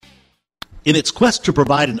In its quest to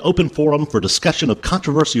provide an open forum for discussion of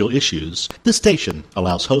controversial issues, this station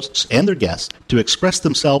allows hosts and their guests to express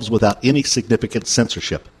themselves without any significant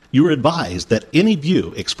censorship. You are advised that any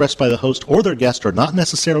view expressed by the host or their guest are not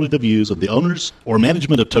necessarily the views of the owners or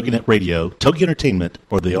management of TogiNet Radio, Togi Entertainment,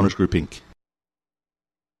 or the Owners Group, Inc.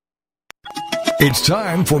 It's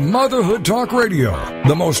time for Motherhood Talk Radio,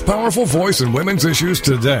 the most powerful voice in women's issues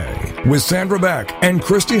today, with Sandra Beck and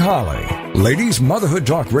Christy Holly. Ladies, Motherhood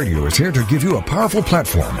Talk Radio is here to give you a powerful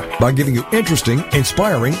platform by giving you interesting,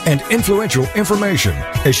 inspiring, and influential information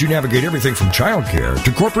as you navigate everything from childcare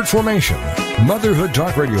to corporate formation. Motherhood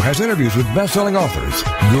Talk Radio has interviews with best-selling authors,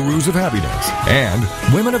 gurus of happiness, and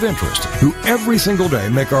women of interest who every single day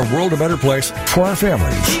make our world a better place for our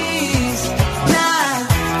families.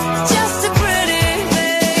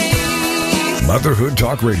 Motherhood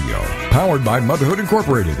Talk Radio, powered by Motherhood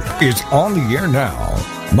Incorporated, is on the air now.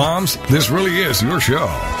 Moms, this really is your show.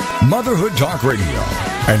 Motherhood Talk Radio.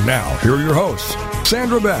 And now, here are your hosts,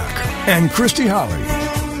 Sandra Beck and Christy Holly.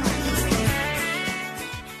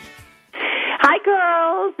 Hi,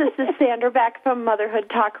 girls. This is Sandra Beck from Motherhood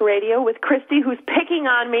Talk Radio with Christy, who's picking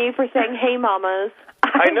on me for saying, hey, mamas.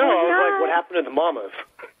 I know. I was like, what happened to the mamas?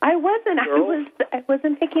 I wasn't. I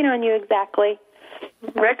wasn't picking on you exactly.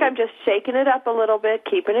 Rick, I'm just shaking it up a little bit,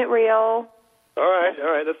 keeping it real. All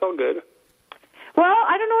right, that's all good. Well,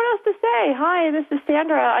 I don't know what else to say. Hi, this is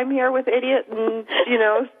Sandra. I'm here with Idiot and,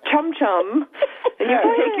 Chum Chum. And you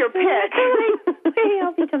can take your pick. Hey,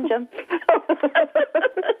 I'll be Chum Chum.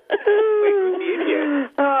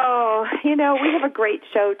 Oh, we have a great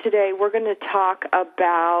show today. We're going to talk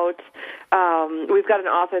about, we've got an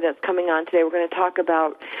author that's coming on today. We're going to talk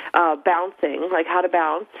about bouncing, like how to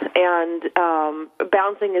bounce. And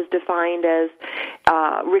bouncing is defined as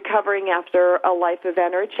recovering after a life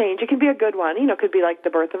event or a change. It can be a good one. It could be like the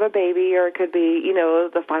birth of a baby, or it could be,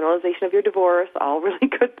 the finalization of your divorce, all really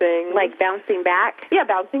good things. Like bouncing back? Yeah,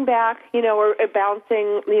 bouncing back, or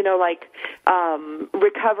bouncing, like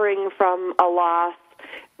recovering from a loss,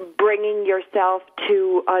 bringing yourself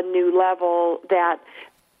to a new level that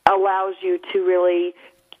allows you to really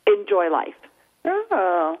enjoy life.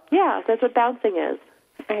 Oh. Yeah, that's what bouncing is.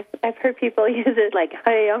 I've heard people use it like,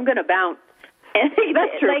 hey, I'm going to bounce. And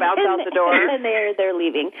that's true, bounce out the door. And they're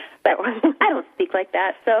leaving. But I don't speak like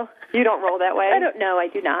that, so. You don't roll that way? I don't know, I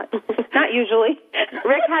do not. Not usually.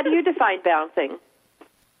 Rick, how do you define bouncing?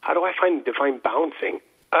 How do I define bouncing?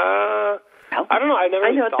 I don't know. I know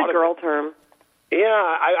it's a girl term.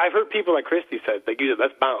 Yeah, I've heard people like Christy said, they use it,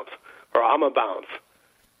 let's bounce, or I'm a bounce,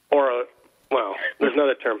 or there's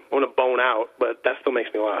another term, I want to bone out, but that still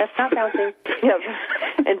makes me laugh. That's not bouncing. Yeah,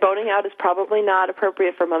 and boning out is probably not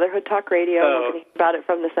appropriate for Motherhood Talk Radio. We're going to hear about it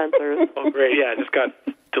from the censors. Oh, great, yeah, it just got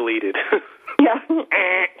deleted. Yeah.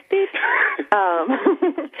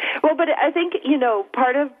 Well, but I think,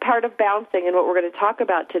 part of bouncing and what we're going to talk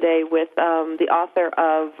about today with the author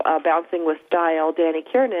of Bouncing with Style, Danee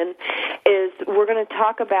Kiernan, is we're going to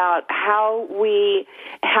talk about how we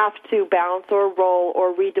have to bounce or roll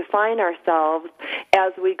or redefine ourselves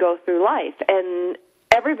as we go through life. And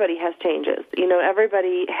everybody has changes.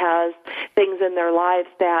 Everybody has things in their lives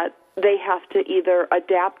that they have to either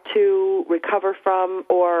adapt to, recover from,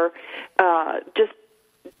 or just,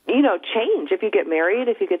 change. If you get married,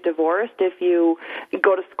 if you get divorced, if you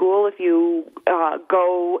go to school, if you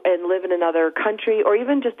go and live in another country, or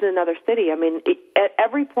even just in another city. I mean, at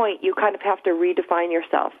every point, you kind of have to redefine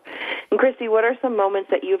yourself. And Christy, what are some moments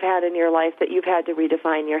that you've had in your life that you've had to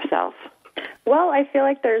redefine yourself? Well, I feel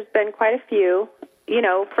like there's been quite a few.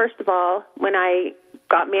 First of all, when I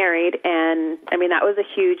got married, and that was a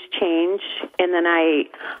huge change, and then I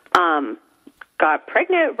got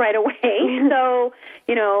pregnant right away. So,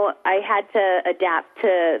 I had to adapt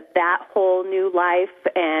to that whole new life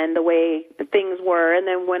and the way things were. And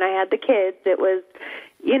then when I had the kids, it was,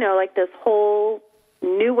 like this whole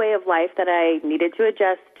new way of life that I needed to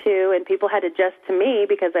adjust to, and people had to adjust to me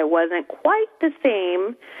because I wasn't quite the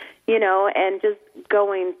same, and just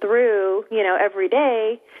going through, every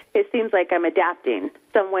day, it seems like I'm adapting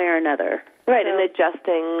some way or another. Right, and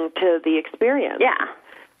adjusting to the experience. Yeah.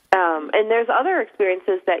 And there's other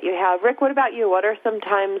experiences that you have. Rick, what about you? What are some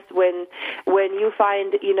times when you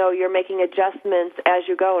find, you're making adjustments as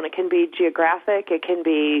you go, and it can be geographic, it can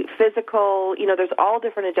be physical, there's all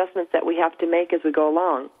different adjustments that we have to make as we go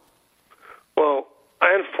along. Well,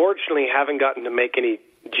 I unfortunately haven't gotten to make any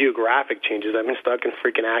geographic changes. I've been stuck in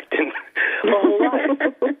freaking Acton my whole life.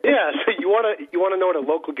 Yeah, so you want to know what a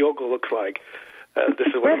local yoga looks like.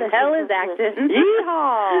 This is Where the hell is Acton?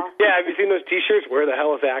 Yeehaw! Yeah, have you seen those T-shirts? Where the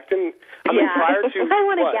hell is Acton? I mean, prior to I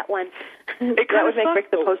want to what? get one. It That would make sucks,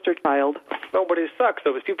 Rick the though. poster child. No, but it sucks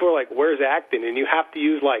though, because people are like, "Where's Acton?" And you have to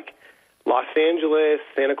use like Los Angeles,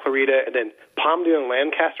 Santa Clarita, and then Palmdale and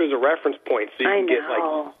Lancaster as a reference point, so you can get like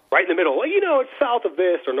right in the middle. Well, it's south of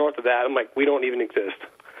this or north of that. I'm like, we don't even exist.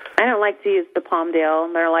 I don't like to use the Palmdale.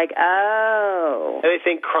 And they're like, oh. And they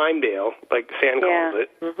think Crimedale, like San calls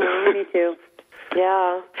it. Mm-hmm. Me too.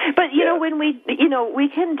 Yeah. But, when we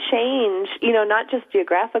can change, not just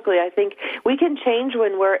geographically, I think we can change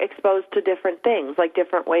when we're exposed to different things, like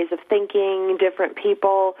different ways of thinking, different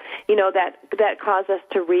people, that cause us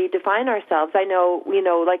to redefine ourselves. I know,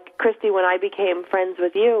 like Christy, when I became friends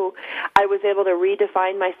with you, I was able to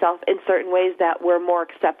redefine myself in certain ways that were more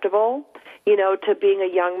acceptable, to being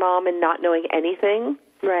a young mom and not knowing anything.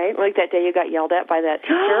 Right. Like that day you got yelled at by that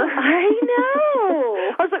teacher. I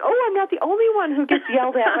know. I was like, I'm not the only one who gets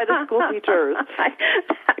yelled at by the school teachers.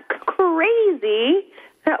 Crazy.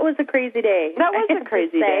 That was a crazy day. That was a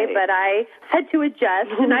crazy day. But I had to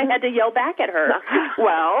adjust, and I had to yell back at her.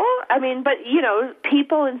 Well, but,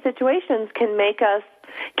 people and situations can make us,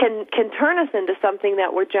 can turn us into something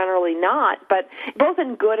that we're generally not, but both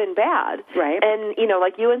in good and bad. Right. And,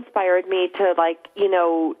 like you inspired me to,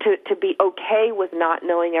 to be okay with not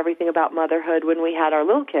knowing everything about motherhood when we had our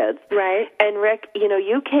little kids. Right. And Rick,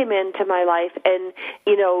 you came into my life and,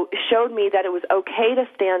 showed me that it was okay to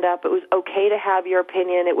stand up. It was okay to have your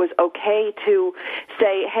opinion. It was okay to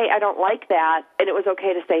say, hey, I don't like that. And it was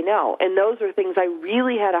okay to say no. And those were things I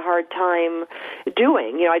really had a hard time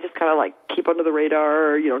doing. I just kind of keep under the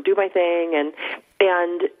radar, do my thing.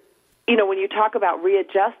 And when you talk about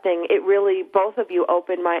readjusting, it really, both of you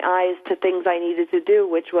opened my eyes to things I needed to do,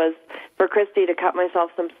 which was for Christy to cut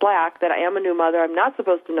myself some slack, that I am a new mother. I'm not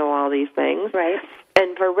supposed to know all these things. Right.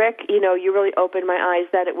 And for Rick, you really opened my eyes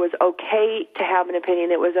that it was okay to have an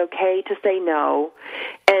opinion. It was okay to say no.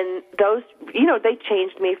 And those, they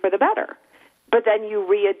changed me for the better. But then you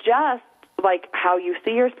readjust, how you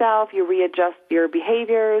see yourself, you readjust your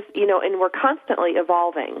behaviors, and we're constantly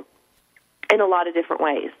evolving in a lot of different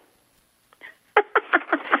ways.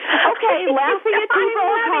 Okay, laughing at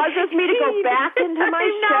people causes me to go back into my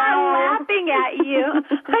shell. I'm not laughing at you.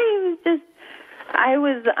 I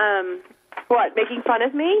was What, making fun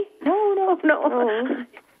of me? No. Oh.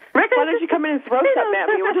 Rick, why don't you come in and throw something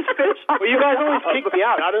at me? We'll just finish. Well, you guys always kick me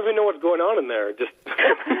out. I don't even know what's going on in there. Just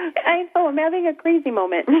I know, I'm having a crazy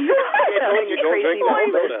moment. I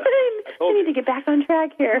need to get back on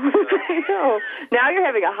track here. I know. Now you're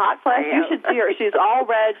having a hot flash. You should see her. She's all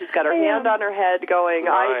red. She's got her hand on her head going,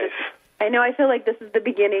 nice. I know, I feel like this is the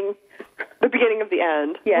beginning. The beginning of the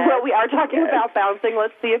end. Yeah. Well, we are talking about bouncing.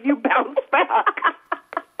 Let's see if you bounce back.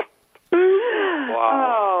 Wow.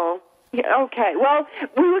 Oh. Yeah, okay. Well,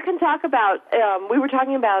 we were talking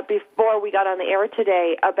about before we got on the air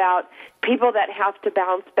today about people that have to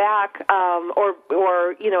bounce back, or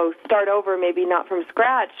start over, maybe not from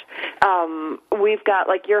scratch. We've got,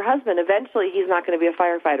 your husband, eventually he's not going to be a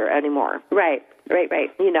firefighter anymore. Right.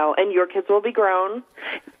 And your kids will be grown.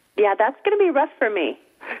 Yeah, that's going to be rough for me,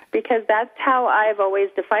 because that's how I've always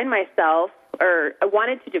defined myself, or I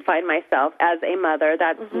wanted to define myself as a mother.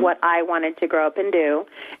 That's what I wanted to grow up and do,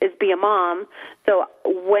 is be a mom. So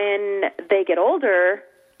when they get older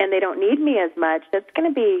and they don't need me as much, that's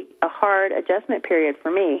going to be a hard adjustment period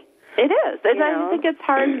for me. It is. And I think it's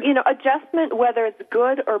hard, adjustment, whether it's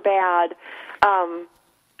good or bad,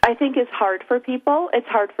 I think is hard for people. It's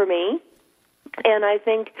hard for me. And I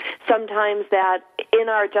think sometimes that in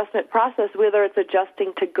our adjustment process, whether it's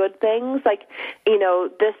adjusting to good things,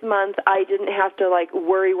 this month I didn't have to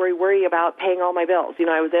worry about paying all my bills.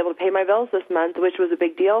 I was able to pay my bills this month, which was a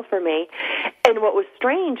big deal for me. And what was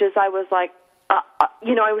strange is I was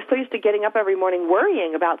I was so used to getting up every morning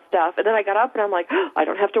worrying about stuff, and then I got up and I'm like, I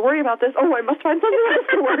don't have to worry about this. Oh, I must find something else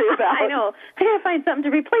to worry about. I know. I got to find something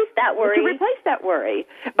to replace that worry.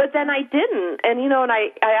 But then I didn't, and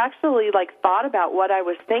I actually thought about what I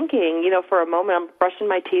was thinking. For a moment, I'm brushing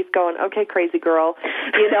my teeth, going, okay, crazy girl.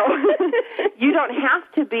 You don't have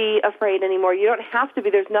to be afraid anymore. You don't have to be.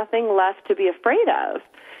 There's nothing left to be afraid of.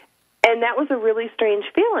 And that was a really strange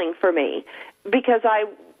feeling for me, because I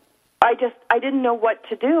didn't know what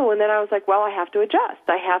to do, and then I was like, well, I have to adjust.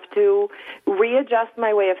 I have to readjust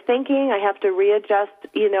my way of thinking. I have to readjust,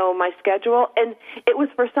 my schedule. And it was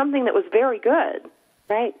for something that was very good,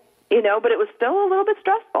 right? But it was still a little bit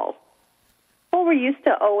stressful. Well, we're used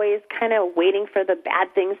to always kind of waiting for the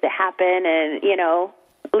bad things to happen, and,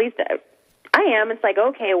 at least I am. It's like,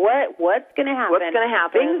 okay, what's going to happen? What's going to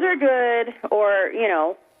happen? Things are good, or,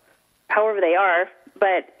 however they are.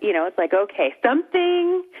 but, it's like, okay,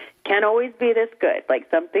 something can't always be this good. Like,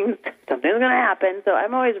 something's going to happen, so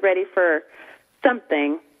I'm always ready for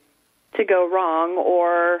something to go wrong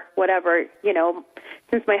or whatever.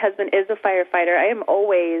 Since my husband is a firefighter, I am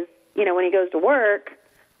always, when he goes to work,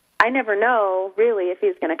 I never know, really, if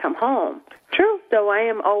he's going to come home. True. So I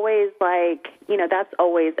am always like, that's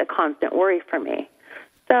always a constant worry for me.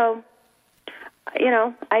 So, I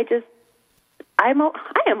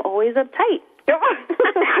am always uptight.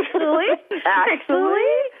 Actually.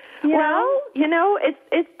 Well,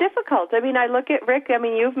 it's difficult. I mean, I look at Rick. I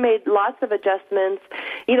mean, you've made lots of adjustments,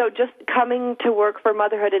 just coming to work for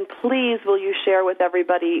motherhood. And please, will you share with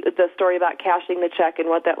everybody the story about cashing the check and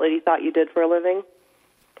what that lady thought you did for a living?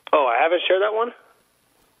 Oh, I haven't shared that one?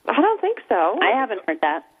 I don't think so. I haven't heard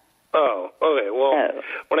that. Oh, okay. Well,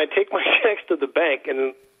 when I take my checks to the bank,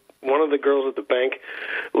 and one of the girls at the bank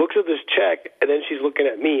looks at this check, and then she's looking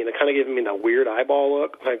at me, and it kind of giving me that weird eyeball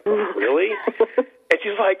look. I'm like, oh, really? And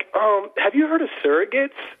she's like, have you heard of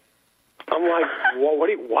surrogates? I'm like, well,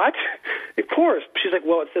 what? Of course. She's like,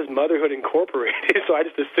 well, it says Motherhood Incorporated, so I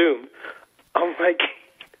just assumed. I'm like,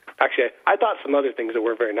 actually, I thought some other things that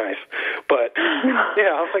were very nice. But,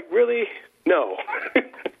 yeah, I was like, really? No.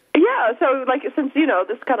 Yeah, so, since,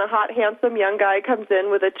 this kind of hot, handsome young guy comes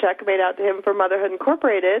in with a check made out to him for Motherhood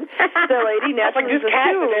Incorporated, the lady naturally just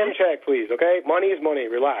cash the damn check, please, okay? Money is money.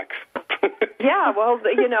 Relax. Yeah, well,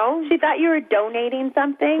 She thought you were donating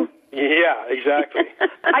something? Yeah, exactly.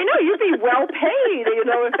 I know, you'd be well paid, if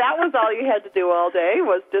that was all you had to do all day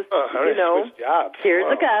was just, jobs. Here's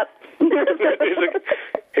a cup.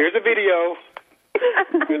 Here's a video.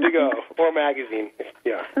 Good to go. Or magazine.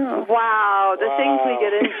 Yeah. Oh. Wow. The things we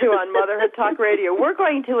get into on Motherhood Talk Radio. We're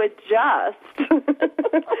going to adjust.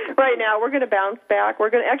 Right now, we're going to bounce back. We're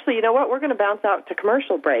going to, actually, you know what? We're going to bounce out to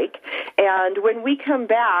commercial break. And when we come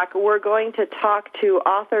back, we're going to talk to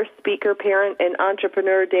author, speaker, parent, and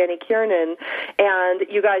entrepreneur Danee Kiernan. And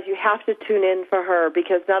you guys, you have to tune in for her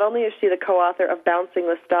because not only is she the co-author of Bouncing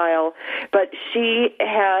with Style, but she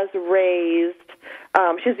has raised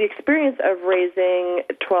she has the experience of raising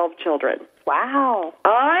 12 children. Wow.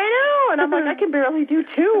 I know. And I'm like, I can barely do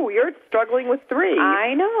 2. You're struggling with 3.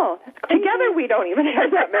 I know. That's crazy. Together we don't even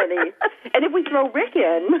have that many. And if we throw Rick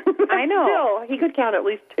in, I know. Still, he could count at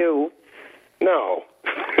least 2. No.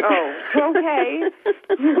 Oh, okay.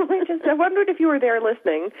 I wondered if you were there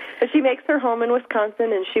listening. But she makes her home in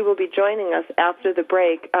Wisconsin, and she will be joining us after the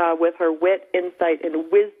break with her wit, insight,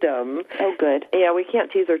 and wisdom. Oh, good. Yeah, we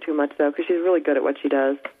can't tease her too much, though, because she's really good at what she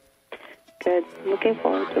does. Good. Looking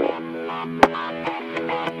forward to it.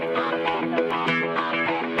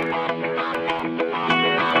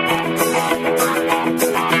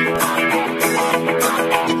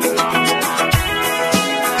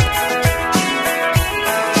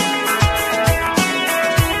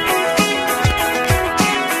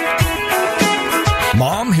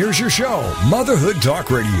 Mom, here's your show, Motherhood Talk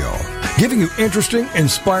Radio, giving you interesting,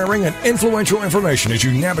 inspiring, and influential information as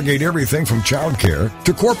you navigate everything from childcare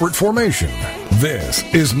to corporate formation. This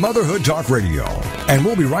is Motherhood Talk Radio, and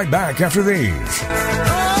we'll be right back after these.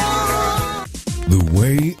 The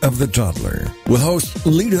Way of the Toddler, with hosts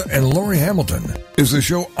Lita and Lori Hamilton, is a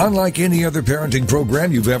show unlike any other parenting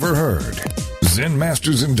program you've ever heard. Zen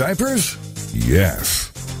Masters in Diapers? Yes.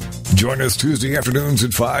 Join us Tuesday afternoons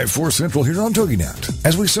at 5/4 Central here on TogiNet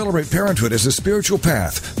as we celebrate parenthood as a spiritual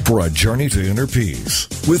path for a journey to inner peace.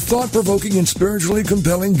 With thought-provoking and spiritually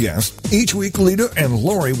compelling guests, each week Lita and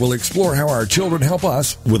Lori will explore how our children help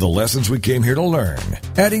us with the lessons we came here to learn,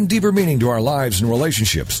 adding deeper meaning to our lives and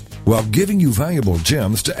relationships while giving you valuable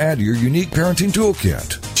gems to add to your unique parenting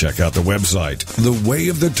toolkit. Check out the website,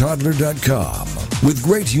 thewayofthetoddler.com. With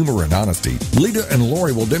great humor and honesty, Lita and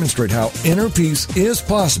Lori will demonstrate how inner peace is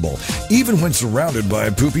possible even when surrounded by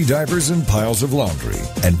poopy diapers and piles of laundry,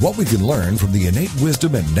 and what we can learn from the innate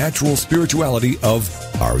wisdom and natural spirituality of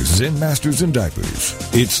our Zen Masters in Diapers.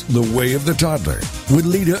 It's The Way of the Toddler with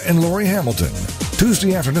Lita and Lori Hamilton.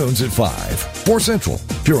 Tuesday afternoons at 5/4 Central,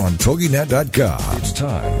 here on TogiNet.com. It's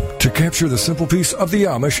time to capture the simple piece of the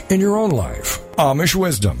Amish in your own life. Amish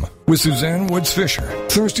Wisdom with Suzanne Woods Fisher.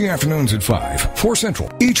 Thursday afternoons at 5/4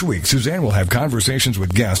 Central. Each week, Suzanne will have conversations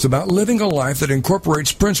with guests about living a life that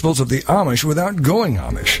incorporates principles of the Amish without going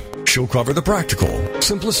Amish. She'll cover the practical,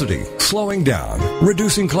 simplicity, slowing down,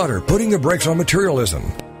 reducing clutter, putting the brakes on materialism.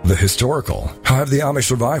 The historical, how have the Amish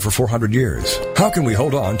survived for 400 years? How can we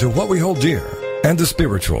hold on to what we hold dear? And the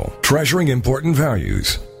spiritual, treasuring important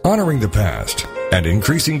values, honoring the past, and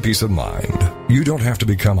increasing peace of mind. You don't have to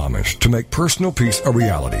become Amish to make personal peace a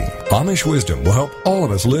reality. Amish Wisdom will help all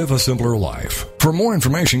of us live a simpler life. For more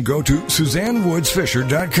information, go to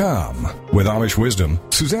SuzanneWoodsFisher.com. With Amish Wisdom,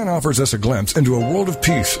 Suzanne offers us a glimpse into a world of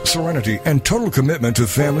peace, serenity, and total commitment to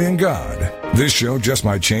family and God. This show just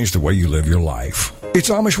might change the way you live your life. It's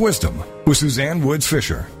Amish Wisdom with Suzanne Woods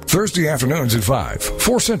Fisher. Thursday afternoons at 5,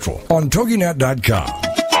 4 Central on TogiNet.com.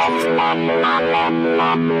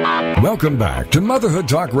 Welcome back to Motherhood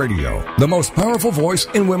Talk Radio, the most powerful voice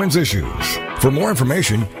in women's issues. For more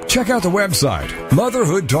information, check out the website,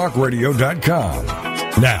 motherhoodtalkradio.com.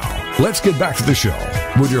 Now, let's get back to the show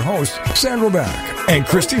with your hosts, Sandra Beck and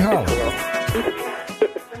Christy Holly.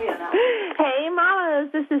 Hey,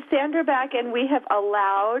 mamas, this is Sandra Beck, and we have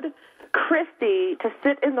allowed Christy to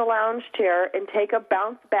sit in the lounge chair and take a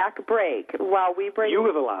bounce-back break while we bring... You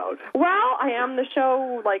have allowed. Well, I am the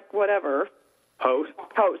show, whatever. Host,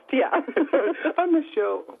 yeah. I'm the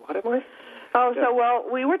show. What am I? Oh, so,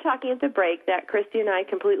 we were talking at the break that Christy and I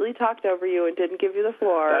completely talked over you and didn't give you the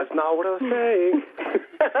floor. That's not what I was saying.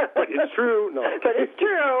 But it's true. No. But it's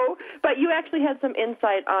true. But you actually had some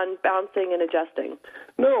insight on bouncing and adjusting.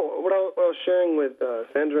 No, what I was sharing with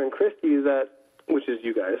Sandra and Christy is that, which is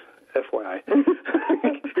you guys, FYI.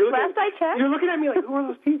 Last I checked. You're looking at me like, who are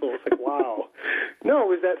those people? It's like, wow.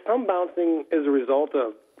 No, is that some bouncing is a result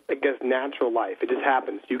of, I guess, natural life. It just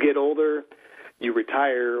happens. You get older, you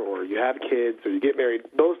retire, or you have kids, or you get married.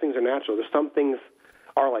 Those things are natural. There's some things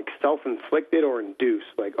are like self-inflicted or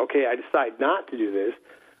induced. Like, okay, I decide not to do this.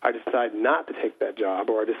 I decide not to take that job,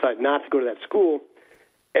 or I decide not to go to that school.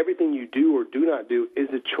 Everything you do or do not do is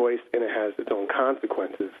a choice, and it has its own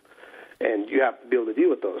consequences. And you have to be able to deal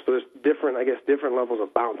with those. So there's different levels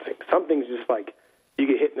of bouncing. Some things just like you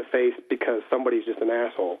get hit in the face because somebody's just an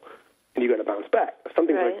asshole, and you got to bounce back. Some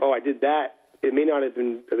things like, oh, I did that. It may not have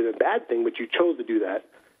been a bad thing, but you chose to do that,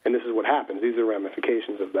 and this is what happens. These are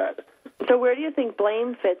ramifications of that. So where do you think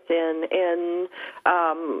blame fits in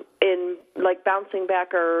like bouncing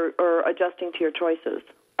back or adjusting to your choices?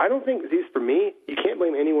 I don't think, at least for me, you can't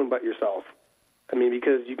blame anyone but yourself. I mean,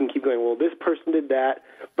 because you can keep going, well, this person did that,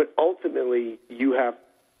 but ultimately you have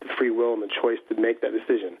the free will and the choice to make that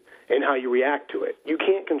decision and how you react to it. You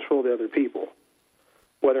can't control the other people,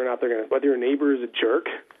 whether or not whether your neighbor is a jerk.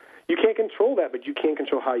 You can't control that, but you can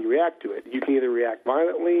control how you react to it. You can either react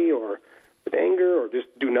violently or with anger or just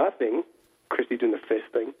do nothing. Christy's doing the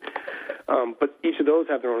fist thing. But each of those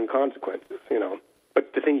have their own consequences, you know.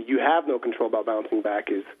 But the thing you have no control about bouncing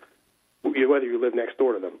back is whether you live next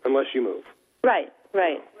door to them, unless you move. Right.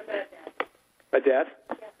 A death?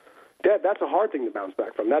 Dad, that's a hard thing to bounce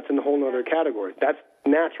back from. That's in a whole other category. That's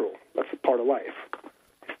natural. That's a part of life.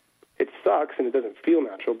 It sucks and it doesn't feel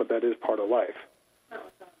natural, but that is part of life.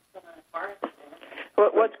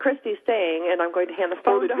 What's Christy saying, and I'm going to hand the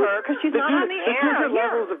phone to her because she's not on the air. Different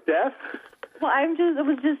levels of death? Well, I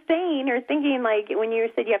was just saying or thinking, like, when you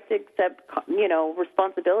said you have to accept,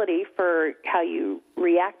 responsibility for how you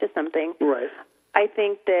react to something. Right. I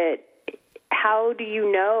think that how do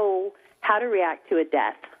you know how to react to a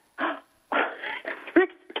death?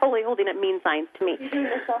 Rick's totally holding up mean signs to me. You doing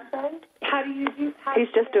the sesh sign? How do you do?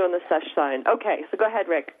 He's just doing the sesh sign. Okay, so go ahead,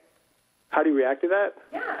 Rick. How do you react to that?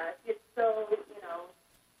 Yeah, it's so,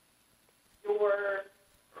 your...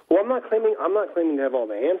 Well, I'm not claiming to have all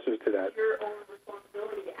the answers to that. Your own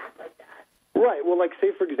responsibility to act like that. Right. Well, like,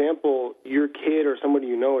 say, for example, your kid or somebody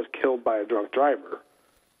you know is killed by a drunk driver.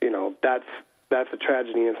 That's a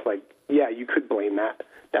tragedy, and it's like, yeah, you could blame that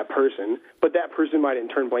person, but that person might in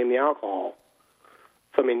turn blame the alcohol.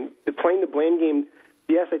 So, I mean, playing the blame game,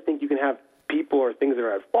 yes, I think you can have people or things that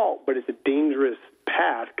are at fault, but it's a dangerous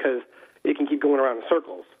path because it can keep going around in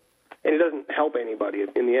circles, and it doesn't help anybody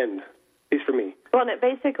in the end, at least for me. Well, and it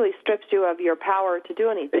basically strips you of your power to do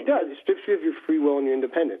anything. It does. It strips you of your free will and your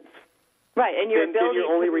independence. Right, and your ability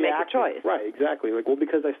to make a choice. Right, exactly. Like, well,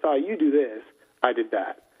 because I saw you do this, I did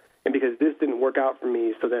that. And because this didn't work out for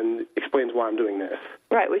me, so then explains why I'm doing this.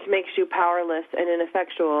 Right, which makes you powerless and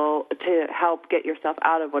ineffectual to help get yourself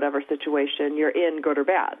out of whatever situation you're in, good or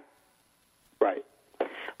bad. Right.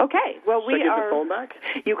 Okay, well, Should I give the phone back?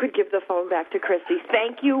 You could give the phone back to Christy.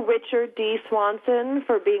 Thank you, Richard D. Swanson,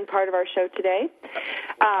 for being part of our show today.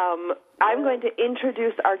 I'm going to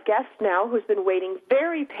introduce our guest now, who's been waiting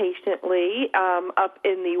very patiently up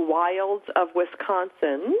in the wilds of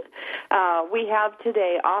Wisconsin. We have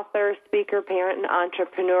today author, speaker, parent, and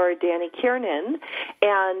entrepreneur Danee Kiernan,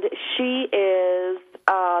 and she is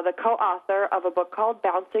the co-author of a book called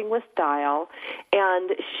Bouncing with Style,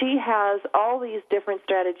 and she has all these different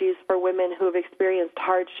strategies for women who have experienced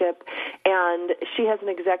hardship, and she has an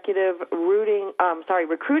executive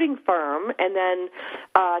recruiting firm, and then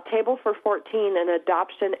Table for 14, an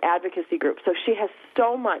adoption advocacy group. So she has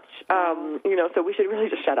so much, so we should really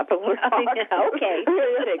just shut up and let her talk. Okay.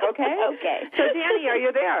 Okay? Okay. So, Danee, are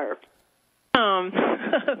you there?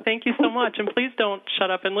 Thank you so much, and please don't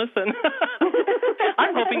shut up and listen.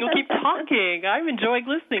 I'm hoping you'll keep talking. I'm enjoying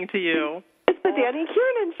listening to you. It's the Danee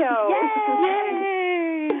Kiernan Show.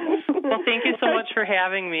 Yay! Well, thank you so much for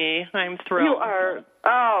having me. I'm thrilled. You are.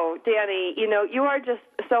 Oh, Danee, you are just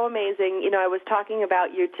so amazing. I was talking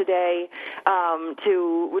about you today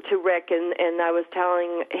to Rick, and I was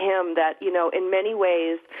telling him that, in many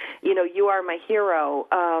ways, you are my hero.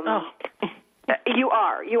 You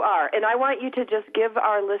are. And I want you to just give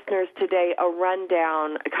our listeners today a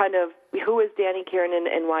rundown, kind of who is Danee Kiernan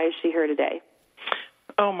and why is she here today?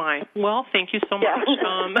 Oh, my. Well, thank you so much. Take it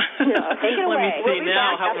away. Let me see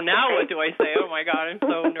now what do I say? Oh, my God, I'm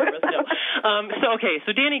so nervous now.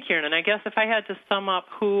 So Danee Kiernan, I guess if I had to sum up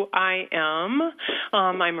who I am,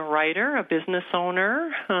 I'm a writer, a business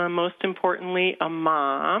owner, most importantly, a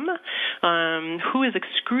mom, who is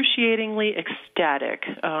excruciatingly ecstatic,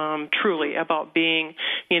 truly, about being,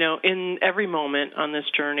 in every moment on this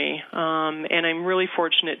journey. And I'm really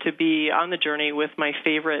fortunate to be on the journey with my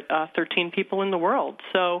favorite 13 people in the world.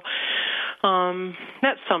 So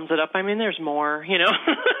that sums it up. I mean, there's more,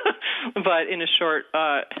 but in a short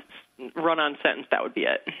run-on sentence, that would be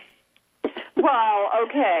it. Well,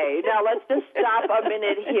 okay. Now let's just stop a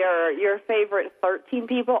minute here. Your favorite 13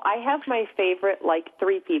 people? I have my favorite,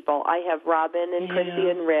 3 people. I have Robin and Christy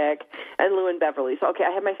and Rick and Lou and Beverly. So, okay, I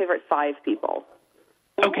have my favorite 5 people.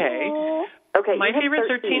 Okay. Okay. My favorite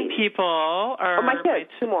 13 people are my kids.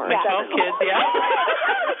 2 more. My 12 kids, yeah.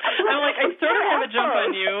 I'm like, I sort of have a jump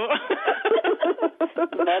on you.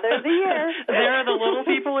 Another year. They're the little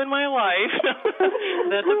people in my life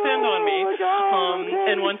that depend on me.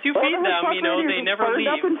 Okay. And once you feed them, they never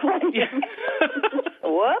leave.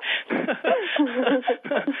 Whoops.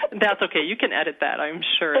 That's okay. You can edit that, I'm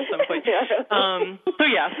sure, at some point.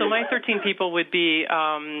 So my 13 people would be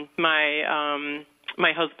my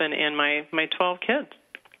husband and my 12 kids.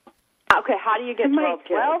 Okay, how do you get 12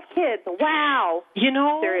 kids? 12 kids. Wow.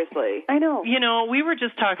 Seriously. I know. We were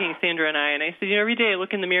just talking, Sandra and I said, every day I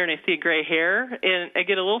look in the mirror and I see gray hair, and I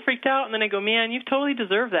get a little freaked out, and then I go, man, you've totally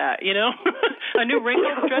deserved that, A new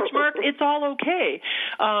wrinkle, stretch mark, it's all okay.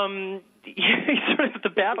 Sort of the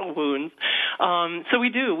battle wounds. So we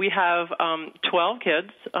do. We have 12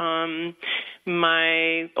 kids.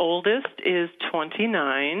 My oldest is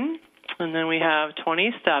 29. And then we have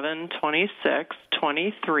 27, 26,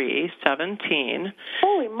 23, 17,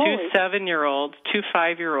 Holy moly. 2 7-year-olds, 2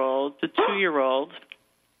 5-year-olds, a 2-year-old,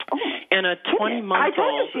 and a 20-month-old. I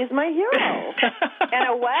told you she's my hero. And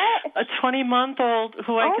a what? A 20-month-old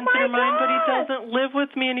who I consider mine, but he doesn't live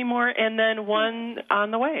with me anymore, and then one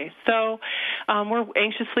on the way. So we're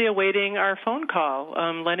anxiously awaiting our phone call,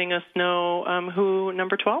 letting us know who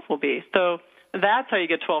number 12 will be. So that's how you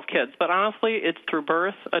get 12 kids. But honestly, it's through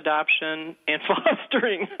birth, adoption, and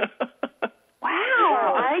fostering.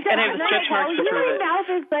 Wow. And I have the stretch marks to prove it. Your mouth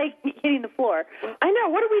is like hitting the floor. I know.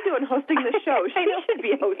 What are we doing hosting the show? She should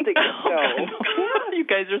be hosting the show. You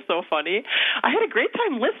guys are so funny. I had a great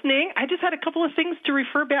time listening. I just had a couple of things to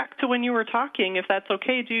refer back to when you were talking, if that's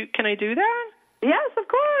okay. Can I do that? Yes, of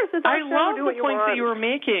course. I love the points that you were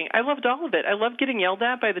making. I loved all of it. I loved getting yelled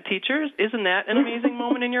at by the teachers. Isn't that an amazing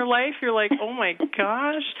moment in your life? You're like, oh, my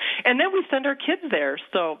gosh. And then we send our kids there.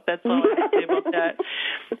 So that's all I have to say about that.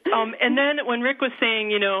 And then when Rick was saying,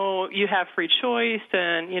 you have free choice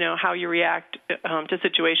and, how you react to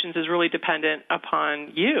situations is really dependent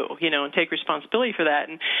upon you, and take responsibility for that.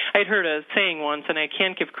 And I'd heard a saying once, and I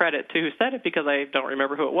can't give credit to who said it because I don't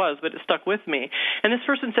remember who it was, but it stuck with me. And this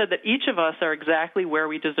person said that each of us are exactly where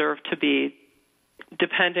we deserve to be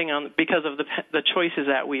because of the choices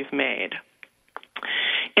that we've made.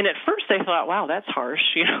 And at first I thought, wow, that's harsh,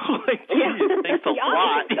 geez, thanks a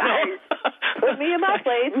lot. Put me in my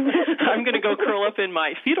place. I'm going to go curl up in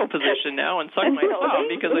my fetal position now and suck my thumb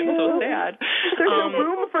because I'm so sad. There's no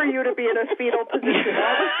room for you to be in a fetal position.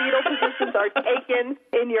 All the fetal positions are taken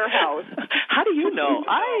in your house. How do you know?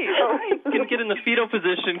 I can get in the fetal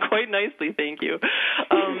position quite nicely, thank you.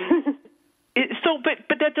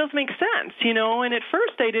 But that does make sense, and at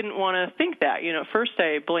first I didn't want to think that. At first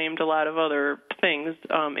I blamed a lot of other things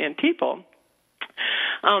and people.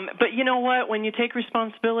 But you know what? When you take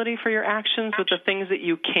responsibility for your actions with the things that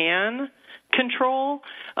you can control,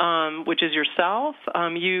 which is yourself,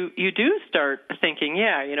 you do start thinking,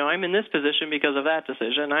 I'm in this position because of that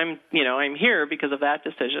decision. I'm here because of that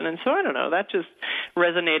decision. And so I don't know, that just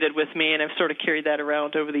resonated with me, and I've sort of carried that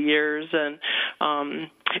around over the years. And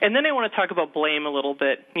then I want to talk about blame a little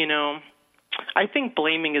bit. I think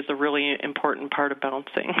blaming is a really important part of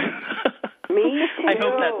bouncing. Me too. I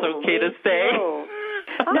hope that's okay to say.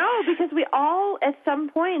 No, because we all, at some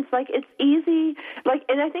points, it's easy,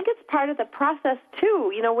 and I think it's part of the process,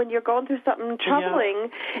 too. When you're going through something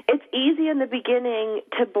troubling, it's easy in the beginning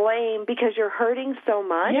to blame because you're hurting so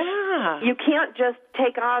much. Yeah. You can't just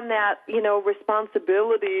take on that,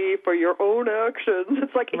 responsibility for your own actions.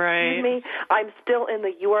 It's like, excuse me, I'm still in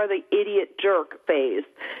the you are the idiot jerk phase.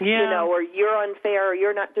 Yeah. Or you're unfair, or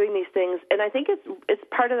you're not doing these things. And I think it's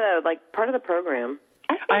part of the program.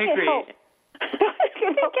 I agree. I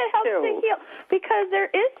think it helps to heal because there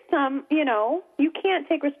is some, you can't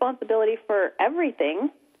take responsibility for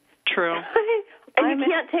everything. True. And you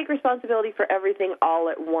can't take responsibility for everything all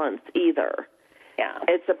at once either. Yeah.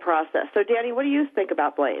 It's a process. So, Danee, what do you think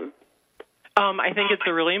about blame? I think it's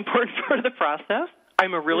a really important part of the process.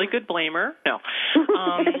 I'm a really good blamer. No.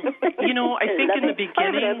 I think in the beginning...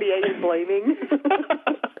 I'm an MBA in blaming.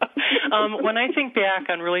 When I think back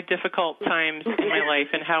on really difficult times in my life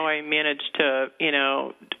and how I managed to,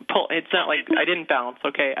 pull, it's not like I didn't bounce,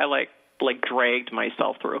 okay? I dragged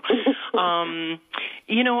myself through.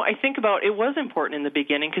 I think about it was important in the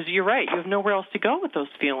beginning because you're right. You have nowhere else to go with those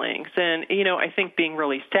feelings. And, I think being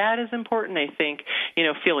really sad is important. I think,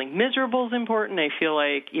 feeling miserable is important. I feel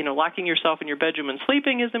like, locking yourself in your bedroom and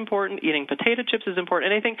sleeping is important. Eating potato chips is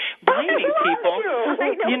important. And I think blaming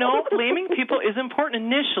people is important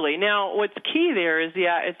initially. Now, what's key there is,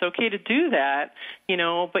 it's okay to do that,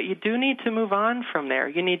 but you do need to move on from there.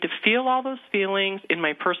 You need to feel all those feelings, in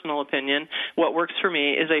my personal opinion. What works for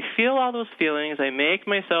me is I feel all those feelings, I make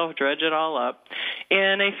myself dredge it all up,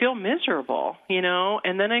 and I feel miserable,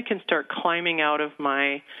 and then I can start climbing out of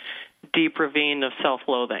my deep ravine of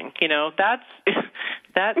self-loathing. That's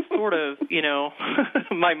sort of,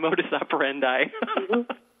 my modus operandi.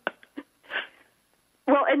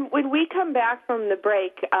 Well, and when we come back from the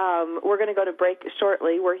break, we're going to go to break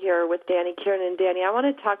shortly. We're here with Danee Kiernan. Danee, I want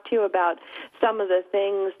to talk to you about some of the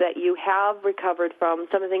things that you have recovered from,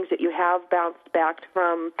 some of the things that you have bounced back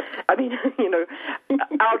from. I mean,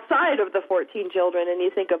 outside of the 14 children, and you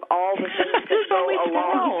think of all the things that go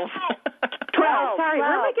along. 12. Sorry,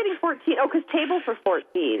 where am I getting 14? Oh, because table for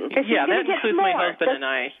 14. Yeah, that includes my husband and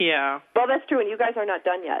I. Yeah. Well, that's true, and you guys are not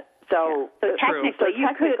done yet. So technically,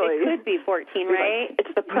 it could be 14, right?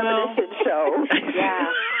 It's the premonition show.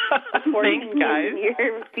 Yeah. 14 guys. In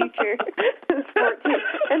your future. 14.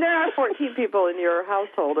 And there are 14 people in your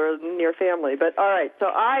household or in your family. But, all right,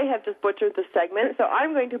 so I have just butchered the segment, so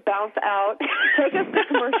I'm going to bounce out, take us to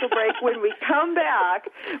commercial break. When we come back,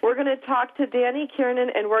 we're going to talk to Danee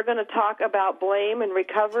Kiernan, and we're going to talk about blame and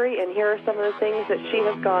recovery, and here are some of the things that she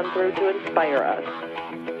has gone through to inspire us.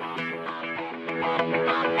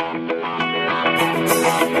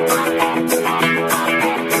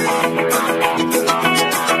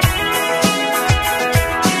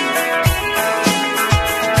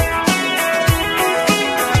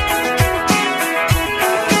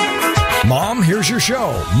 Mom, here's your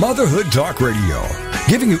show, Motherhood Talk Radio,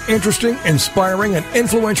 giving you interesting, inspiring, and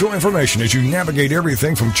influential information as you navigate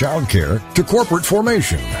everything from childcare to corporate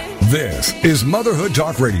formation. This is Motherhood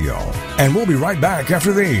Talk Radio, and we'll be right back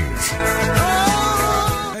after these.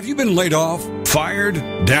 Have you been laid off, fired,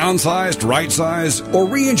 downsized, right-sized, or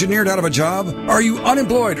re-engineered out of a job? Are you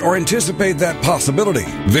unemployed or anticipate that possibility?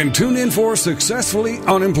 Then tune in for Successfully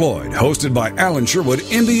Unemployed, hosted by Alan Sherwood,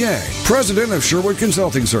 MBA, president of Sherwood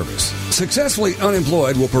Consulting Service. Successfully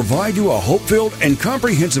Unemployed will provide you a hope-filled and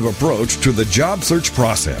comprehensive approach to the job search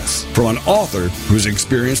process from an author who's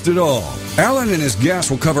experienced it all. Alan and his guests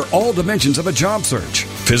will cover all dimensions of a job search: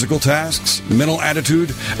 physical tasks, mental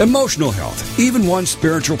attitude, emotional health, even one's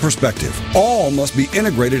spiritual perspective. All must be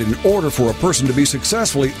integrated in order for a person to be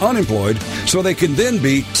successfully unemployed so they can then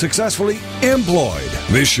be successfully employed.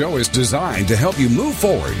 This show is designed to help you move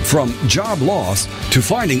forward from job loss to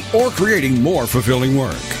finding or creating more fulfilling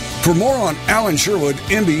work. For more on Alan Sherwood,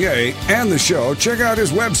 MBA, and the show, check out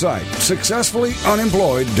his website,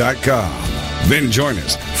 successfullyunemployed.com. Then join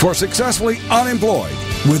us for Successfully Unemployed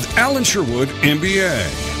with Alan Sherwood, MBA.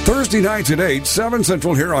 Thursday nights at 8, 7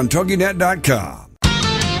 Central here on TogiNet.com.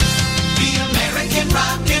 The American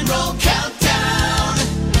Rock and Roll Countdown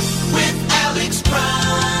with Alex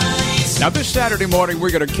Price. Now, this Saturday morning,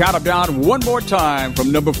 we're going to count them down one more time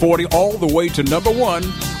from number 40 all the way to number 1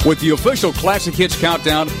 with the official Classic Hits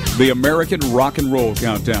Countdown, the American Rock and Roll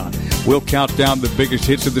Countdown. We'll count down the biggest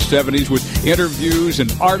hits of the 70s with interviews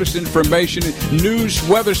and artist information, news,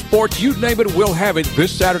 weather, sports, you name it, we'll have it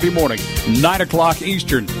this Saturday morning, 9 o'clock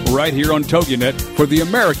Eastern, right here on TogiNet for the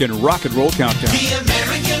American Rock and Roll Countdown. The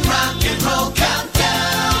American Rock and Roll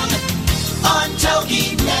Countdown on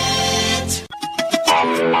TogiNet.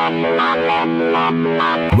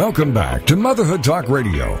 Welcome back to Motherhood Talk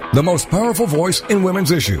Radio, the most powerful voice in women's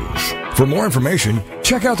issues. For more information,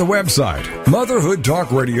 check out the website,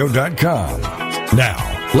 motherhoodtalkradio.com.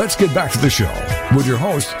 Now, let's get back to the show with your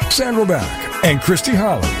hosts, Sandra Beck and Christy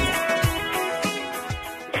Holly.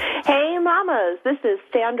 Hey, mamas, this is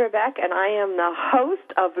Sandra Beck, and I am the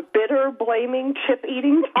host of Bitter Blaming Chip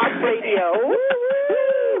Eating Talk Radio.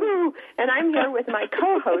 And I'm here with my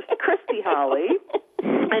co-host, Christy Holly.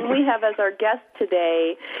 And we have as our guest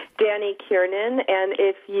today Danee Kiernan. And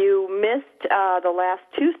if you missed the last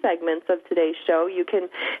 2 segments of today's show, you can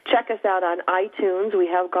check us out on iTunes. We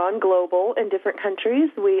have gone global in different countries.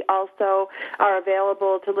 We also are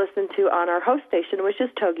available to listen to on our host station, which is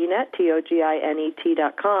TogiNet,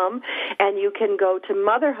 TogiNet.com. And you can go to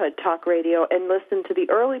Motherhood Talk Radio and listen to the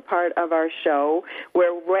early part of our show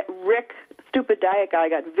where Rick, stupid diet guy,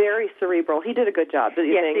 got very cerebral. He did a good job,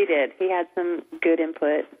 didn't you think? Yes, he did. He had some good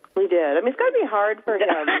input. He did. I mean, it's going to be hard for him.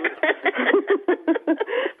 It's going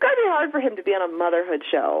to be hard for him to be on a motherhood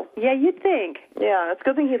show. Yeah, you'd think. Yeah, it's a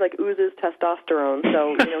good thing he oozes testosterone,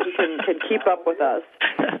 so he can keep up with us.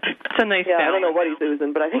 It's a nice balance. I don't know what he's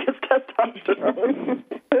oozing, but I think it's testosterone.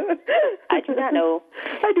 I do not know.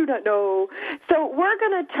 I do not know. So we're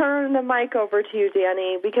going to turn the mic over to you,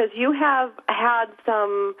 Danee, because you have had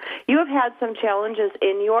some challenges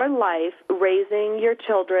in your life raising your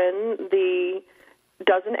children, the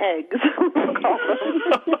dozen eggs, we'll call them.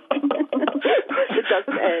 The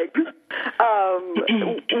dozen eggs. How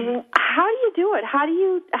do you do it? How do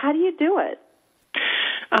you do it?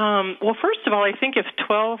 Well, first of all, I think if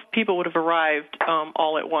 12 people would have arrived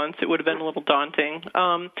all at once, it would have been a little daunting.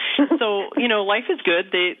 So, life is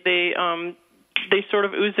good. They sort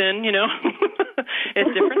of ooze in, at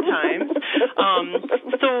different times.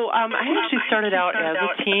 So I actually started out as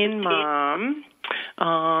a teen mom.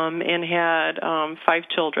 And had 5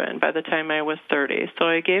 children by the time I was 30. So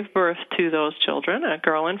I gave birth to those children, a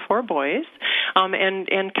girl and 4 boys,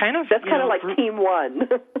 and kind of that's kind of like team 1.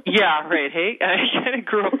 Yeah, right. Hey, I kind of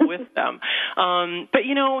grew up with them, but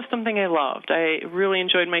something I loved. I really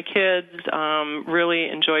enjoyed my kids. Really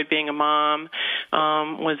enjoyed being a mom.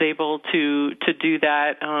 Was able to do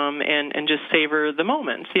that and just savor the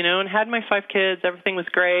moments. And had my 5 kids. Everything was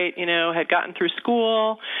great. Had gotten through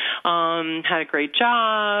school. Had a great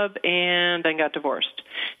job, and then got divorced.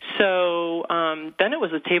 So then it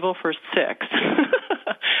was a table for 6,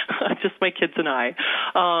 just my kids and I.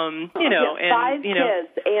 And 5 kids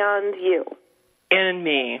and you and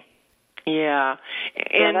me. Yeah,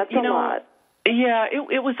 and that's a lot. Yeah,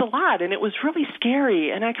 it was a lot, and it was really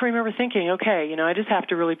scary. And I can remember thinking, okay, I just have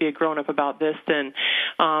to really be a grown-up about this, and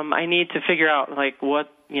I need to figure out,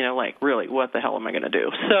 really, what the hell am I going to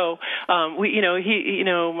do? So,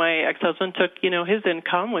 my ex-husband took, his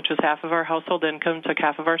income, which was half of our household income, took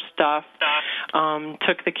half of our stuff,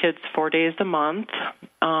 took the kids 4 days a month.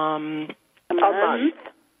 A month?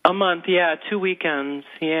 A month, yeah, 2 weekends,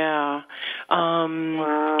 yeah.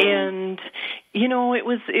 Wow. And,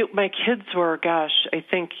 my kids were, I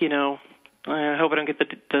think, I hope I don't get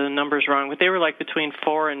the numbers wrong, but they were between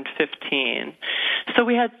 4 and 15. So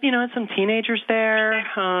we had, some teenagers there.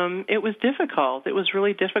 It was difficult. It was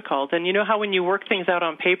really difficult. And how when you work things out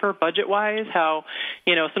on paper, budget-wise, how,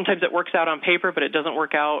 sometimes it works out on paper, but it doesn't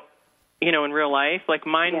work out, in real life.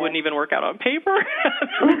 Mine wouldn't even work out on paper.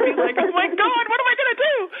 I'd be like, oh my God, what am I going to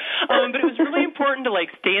do? But it was really important to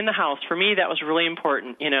stay in the house. For me, that was really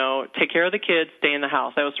important. Take care of the kids, stay in the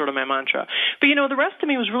house. That was sort of my mantra. But the rest of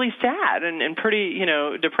me was really sad and pretty,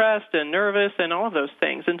 depressed and nervous and all of those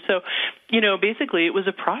things. And so, basically it was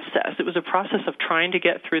a process. It was a process of trying to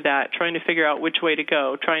get through that, trying to figure out which way to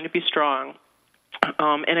go, trying to be strong.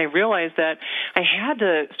 And I realized that I had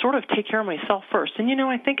to sort of take care of myself first. And,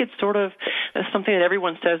 I think it's sort of something that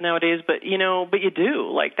everyone says nowadays, but you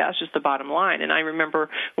do. That's just the bottom line. And I remember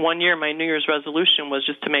one year my New Year's resolution was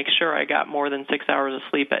just to make sure I got more than 6 hours of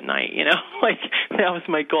sleep at night, that was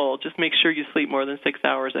my goal. Just make sure you sleep more than 6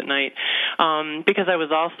 hours at night. Because I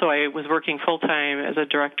was working full-time as a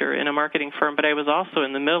director in a marketing firm, but I was also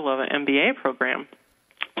in the middle of an MBA program.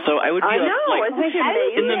 So I would be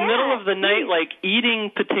in the middle of the night, like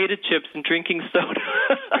eating potato chips and drinking soda.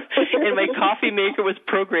 And my coffee maker was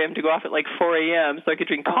programmed to go off at like 4 a.m. so I could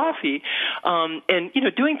drink coffee. And,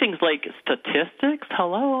 doing things like statistics.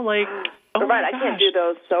 Hello, like... Oh right, I can't do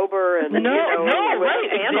those sober and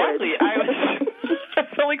exactly. I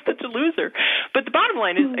felt like such a loser. But the bottom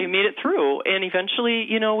line is I made it through, and eventually,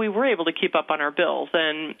 we were able to keep up on our bills,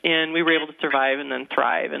 and we were able to survive and then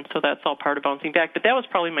thrive, and so that's all part of bouncing back. But that was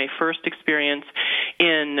probably my first experience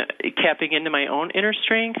in tapping into my own inner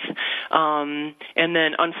strength, and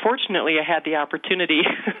then unfortunately I had the opportunity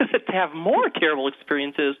to have more terrible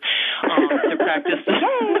experiences to practice,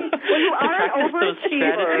 those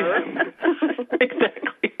strategies.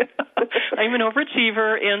 Exactly. I'm an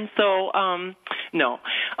overachiever, and so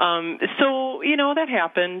that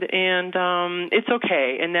happened, and it's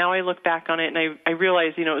okay. And now I look back on it, and I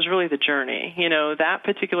realize, it was really the journey. That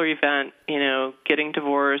particular event, getting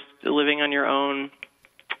divorced, living on your own,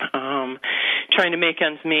 trying to make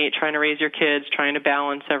ends meet, trying to raise your kids, trying to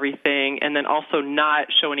balance everything, and then also not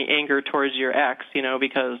show any anger towards your ex,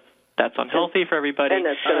 because that's unhealthy for everybody. And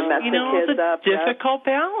it's going to mess the kids up. It's a difficult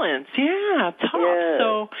balance. Yeah, tough. Yes.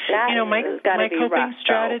 So, my coping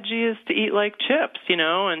strategy is to eat like chips,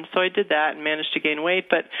 and so I did that and managed to gain weight.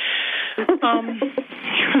 But, and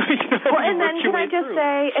then can I just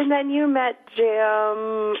say, and then you met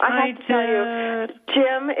Jim. I have to tell you,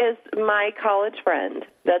 Jim is my college friend.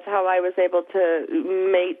 That's how I was able to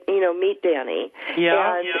meet Danee.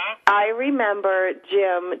 Yeah. And I remember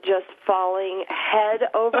Jim just falling head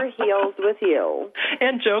over heels with you.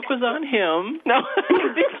 And joke was on him. No.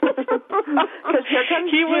 Because here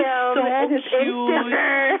comes he Jim was so and his cute.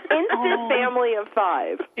 instant family of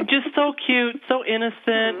 5. Just so cute, so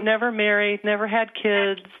innocent, never married, never had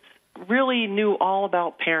kids. Really knew all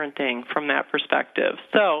about parenting from that perspective.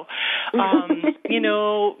 So, I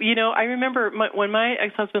remember when my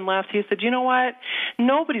ex-husband left, he said, you know what?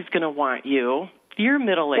 Nobody's going to want you. You're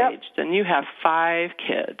middle-aged, and you have 5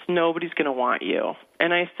 kids. Nobody's going to want you.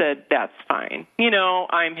 And I said, that's fine.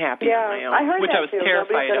 I'm happy on my own. I heard which that I was too.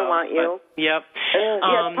 terrified Nobody's going to want you. Yep.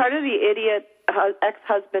 Part of the idiot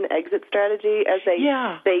ex-husband exit strategy, as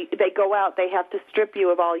they go out, they have to strip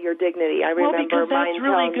you of all your dignity. I remember because that's mine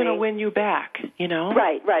really going to win you back,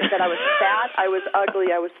 Right, that I was fat, I was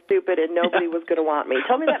ugly, I was stupid, and nobody was going to want me.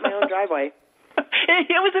 Tell me that in my own driveway.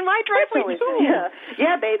 It was in my driveway, too.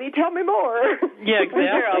 Yeah, baby, tell me more. Yeah, exactly.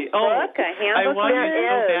 Is there a book, a handbook? I want you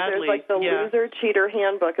so badly. There's like the loser cheater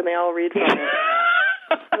handbook, and they all read from it.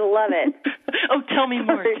 I love it. Oh, tell me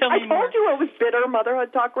more. I told you it was bitter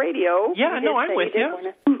Motherhood Talk Radio. Yeah, no, I'm with you.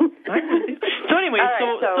 So anyway,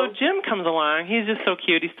 so Jim comes along. He's just so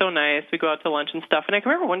cute. He's so nice. We go out to lunch and stuff. And I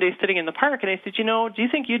can remember one day sitting in the park, and I said, do you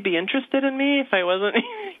think you'd be interested in me if I wasn't,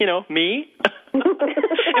 me?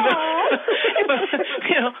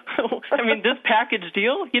 This package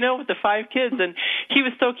deal, with the 5 kids. And he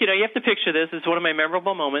was so cute. You have to picture this. It's one of my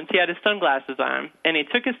memorable moments. He had his sunglasses on, and he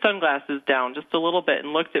took his sunglasses down just a little bit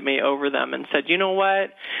and looked at me over them and said, you know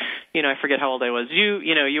what? I forget how old I was.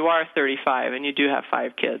 You are 35, and you do have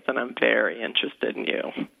 5 kids, and I'm very interested in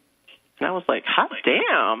you. And I was like, hot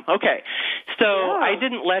damn. Okay. So I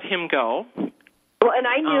didn't let him go. Well, and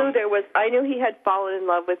I knew he had fallen in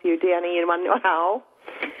love with you, Danee. You want to know how?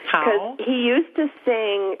 How? Because he used to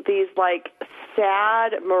sing these,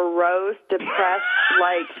 sad, morose, depressed,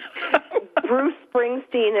 Bruce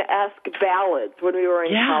Springsteen-esque ballads when we were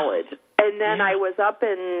in college. And then I was up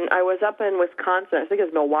in Wisconsin. I think it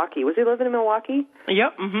was Milwaukee. Was he living in Milwaukee?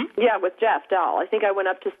 Yep. Mm-hmm. Yeah, with Jeff Dahl. I think I went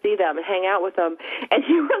up to see them and hang out with them. And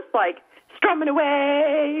he was strumming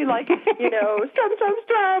away,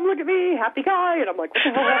 strum, look at me, happy guy. And I'm like, what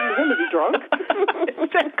the hell happened to him? Is he drunk?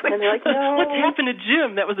 Exactly. And they're like, no. What's happened to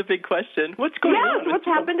Jim? That was a big question. What's going on? Yes, what's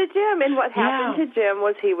happened to Jim? And what happened to Jim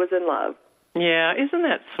was he was in love. Yeah, isn't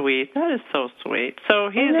that sweet? That is so sweet. So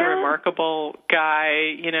he's a remarkable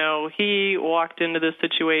guy. He walked into this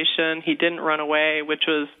situation. He didn't run away, which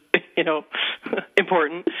was,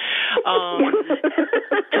 important.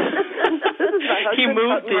 He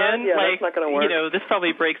moved in. That's not going to work. This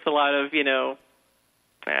probably breaks a lot of,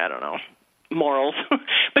 I don't know, morals.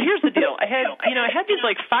 But here's the deal. I had these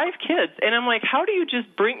 5 kids, and I'm like, how do you just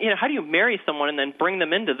how do you marry someone and then bring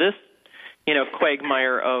them into this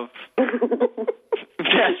quagmire of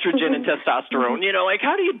estrogen and testosterone. Like,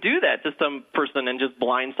 how do you do that to some person and just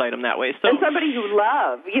blindside them that way? So, and somebody you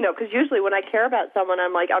love, because usually when I care about someone,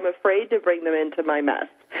 I'm afraid to bring them into my mess.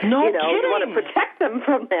 No kidding. You want to protect them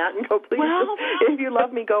from that and go, please, if you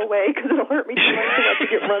love me, go away, because it'll hurt me too much to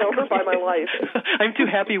get run over by my life. I'm too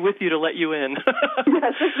happy with you to let you in.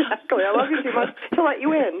 Yes, exactly. I love you too much to let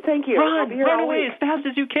you in. Thank you. Run away as fast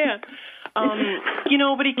as you can.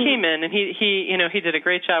 But he came in and he did a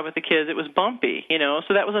great job with the kids. It was bumpy,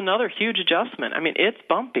 so that was another huge adjustment. I mean, it's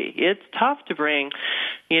bumpy. It's tough to bring,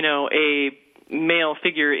 a male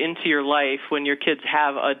figure into your life when your kids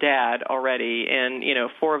have a dad already, and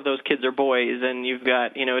 4 of those kids are boys, and you've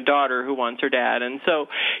got a daughter who wants her dad, and so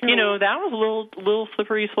that was a little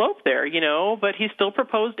slippery slope there, but he still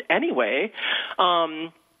proposed anyway.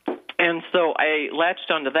 And so I latched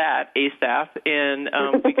onto that ASAP, and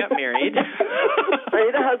we got married.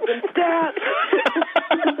 Ready to husband stat.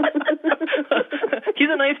 He's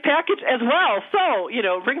a nice package as well. So,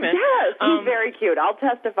 bring him in. Yes, he's very cute. I'll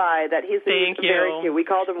testify that he's very cute. We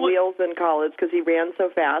called him Wheels in college because he ran so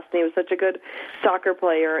fast, and he was such a good soccer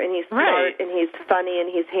player, and he's smart, and he's funny, and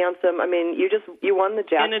he's handsome. I mean, you won the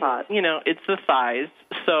jackpot. And it's the thighs.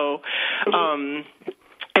 So,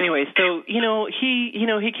 anyway, so,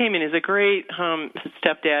 he came in. He's a great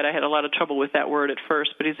stepdad. I had a lot of trouble with that word at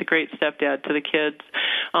first, but he's a great stepdad to the kids.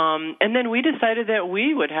 And then we decided that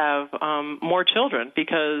we would have more children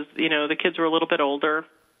because, the kids were a little bit older,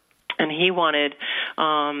 and he wanted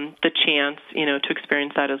the chance, to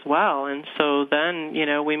experience that as well. And so then,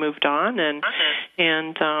 we moved on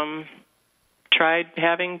and tried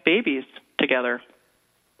having babies together.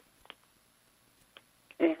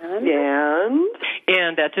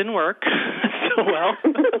 And that didn't work so well.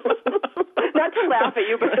 Not to laugh at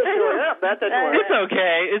you, but that didn't work.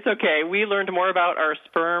 It's okay. We learned more about our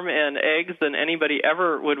sperm and eggs than anybody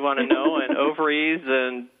ever would want to know, and ovaries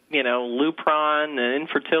and, lupron and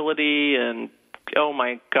infertility and, oh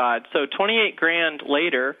my God. So $28,000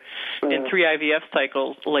 later and 3 IVF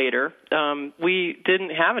cycles later, we didn't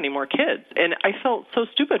have any more kids. And I felt so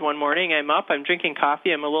stupid one morning. I'm up, I'm drinking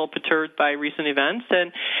coffee, I'm a little perturbed by recent events,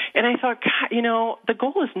 and I thought, God, the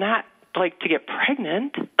goal is not like to get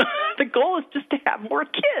pregnant. The goal is just to have more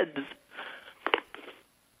kids.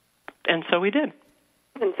 And so we did.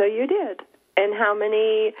 And so you did. And how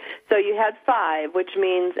many? So you had 5, which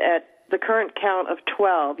means at the current count of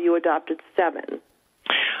 12, you adopted 7.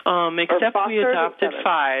 Except we adopted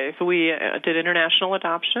 5. We did international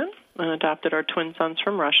adoption and adopted our twin sons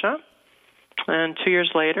from Russia. And 2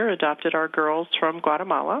 years later, adopted our girls from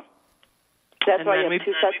Guatemala. That's why you have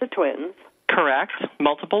 2 sets of twins. Correct.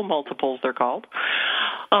 Multiples, they're called.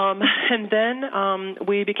 And then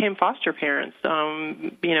we became foster parents.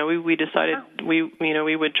 We decided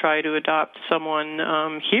we would try to adopt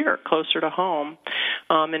someone here, closer to home.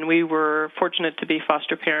 And we were fortunate to be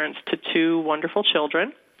foster parents to 2 wonderful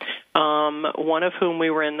children, one of whom we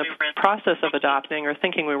were in the process of adopting or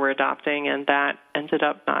thinking we were adopting, and that ended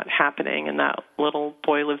up not happening, and that little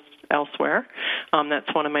boy lives elsewhere.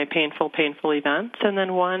 That's one of my painful events. And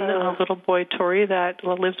then one little boy, Tori, that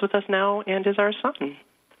lives with us now and is our son.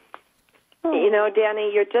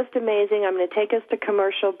 Danee, you're just amazing. I'm going to take us to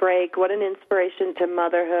commercial break. What an inspiration to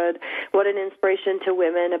motherhood. What an inspiration to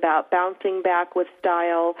women about bouncing back with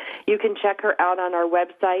style. You can check her out on our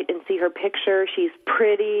website and see her picture. She's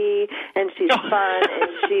pretty, and she's fun,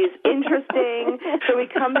 and she's interesting. So we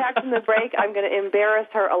come back from the break. I'm going to embarrass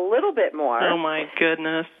her a little bit more. Oh, my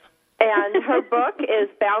goodness. And her book is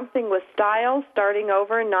Bouncing with Style, Starting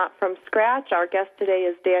Over, Not From Scratch. Our guest today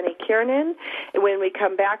is Danee Kiernan. When we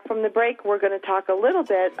come back from the break, we're going to talk a little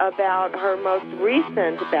bit about her most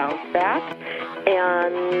recent bounce back,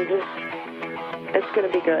 and it's going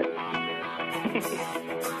to be good.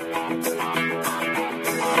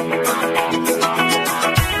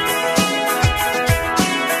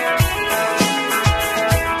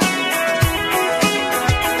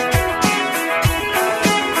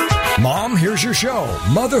 Mom, here's your show,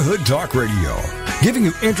 Motherhood Talk Radio, giving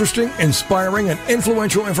you interesting, inspiring, and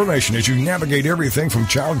influential information as you navigate everything from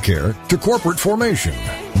childcare to corporate formation.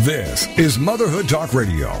 This is Motherhood Talk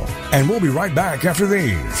Radio, and we'll be right back after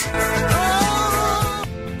these.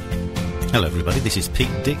 Hello everybody, this is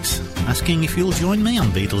Pete Dix, asking if you'll join me on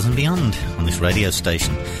Beatles and Beyond on this radio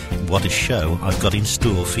station. What a show I've got in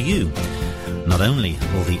store for you. Not only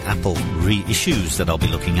all the Apple reissues that I'll be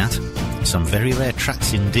looking at, some very rare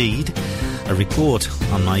tracks indeed, a report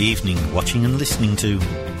on my evening watching and listening to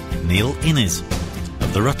Neil Innes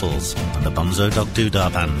of the Ruttles and the Bonzo Dog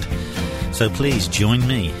Doodah Band. So please join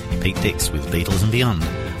me, Pete Dix, with Beatles and Beyond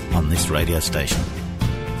on this radio station.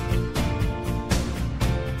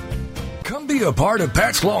 be a part of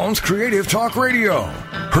Pat Sloan's Creative Talk Radio.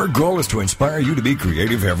 Her goal is to inspire you to be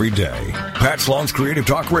creative every day. Pat Sloan's Creative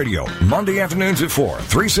Talk Radio, Monday afternoons at 4,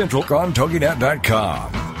 3 Central on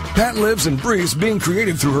TogiNet.com. Pat lives and breathes being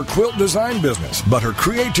creative through her quilt design business, but her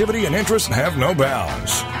creativity and interests have no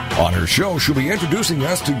bounds. On her show, she'll be introducing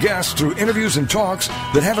us to guests through interviews and talks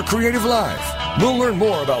that have a creative life. We'll learn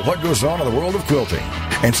more about what goes on in the world of quilting.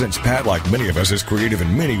 And since Pat, like many of us, is creative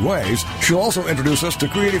in many ways, she'll also introduce us to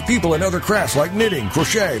creative people in other crafts like knitting,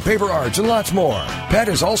 crochet, paper arts, and lots more. Pat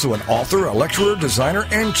is also an author, a lecturer, designer,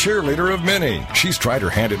 and cheerleader of many. She's tried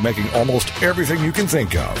her hand at making almost everything you can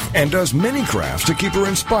think of and does many crafts to keep her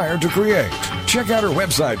inspired to create. Check out her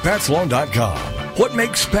website, patsloan.com. What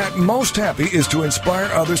makes Pat most happy is to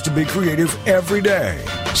inspire others to be creative every day.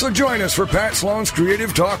 So join us for Pat Sloan's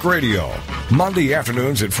Creative Talk Radio, Monday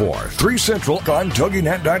afternoons at 4, 3 Central on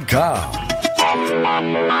TogiNet.com.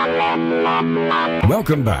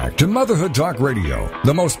 Welcome back to Motherhood Talk Radio,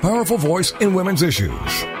 the most powerful voice in women's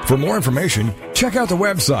issues. For more information, check out the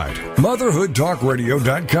website,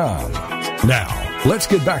 motherhoodtalkradio.com. Now, let's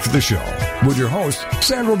get back to the show with your hosts,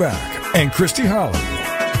 Sandra Beck and Christy Holly.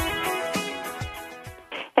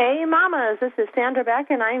 Hey, mamas, this is Sandra Beck,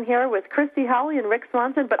 and I'm here with Christy Holly and Rick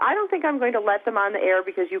Swanson, but I don't think I'm going to let them on the air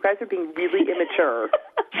because you guys are being really immature.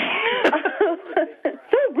 So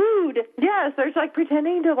rude. Yes, there's like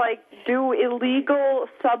pretending to like do illegal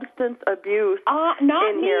substance abuse. Not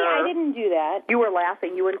in me. Here. I didn't do that. You were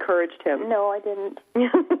laughing. You encouraged him. No, I didn't.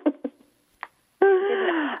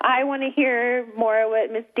 I want to hear more of what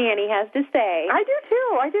Miss Danee has to say. I do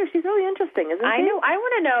too. I do. She's really interesting, isn't she? I know. I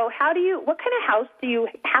want to know what kind of house do you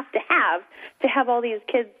have to have all these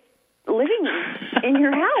kids living in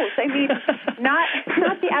your house? I mean, not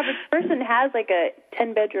the average person has like a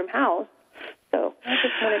 10-bedroom house. So I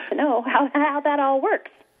just wanted to know how that all works.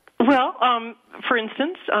 Well, for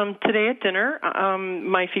instance, today at dinner,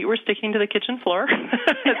 my feet were sticking to the kitchen floor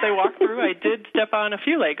as I walked through. I did step on a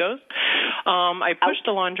few Legos. I pushed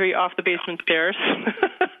the laundry off the basement stairs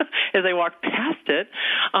as I walked past it.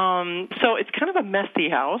 So it's kind of a messy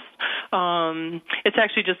house. It's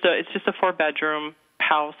actually just a 4-bedroom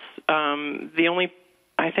house.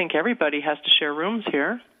 I think everybody has to share rooms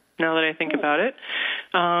here, now that I think about it.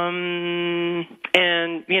 And,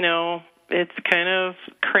 you know, it's kind of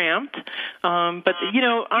cramped. But, you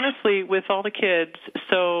know, honestly, with all the kids,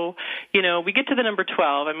 so, you know, we get to the number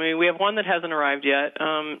 12. I mean, we have one that hasn't arrived yet.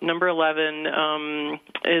 Number 11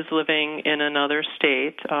 is living in another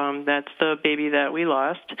state. That's the baby that we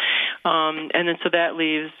lost. And then so that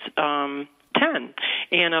leaves 10.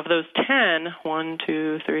 And of those 10, 1,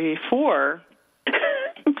 2, 3, 4...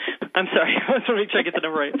 I'm sorry. I was make sure I get the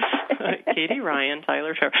number right. Katie, Ryan,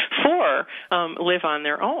 Tyler, Trevor. 4 live on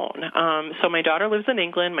their own. So my daughter lives in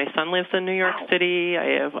England. My son lives in New York City.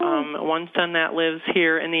 I have one son that lives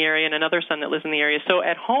here in the area and another son that lives in the area. So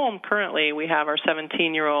at home, currently, we have our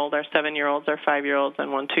 17-year-old, our 7-year-olds, our 5-year-olds,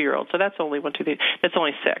 and 1 2-year-old. So that's only 1, 2, 3. That's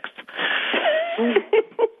only 6. And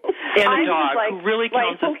a dog who really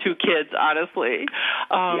counts as 2 kids, honestly.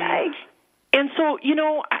 Yikes. And so,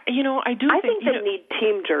 I do think they need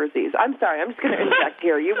team jerseys. I'm sorry, I'm just going to interject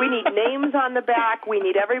here. We need names on the back. We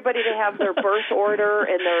need everybody to have their birth order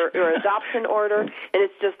and their adoption order, and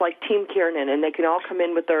it's just like Team Kiernan, and they can all come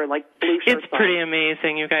in with their like blue shirts. It's pretty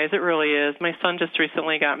amazing, you guys. It really is. My son just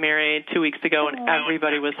recently got married 2 weeks ago, and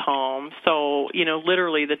everybody was home. So,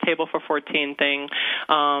 literally the table for 14 thing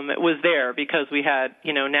was there because we had,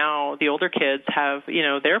 now the older kids have,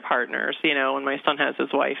 their partners, and my son has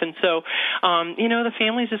his wife, and so. The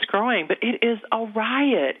family's just growing, but it is a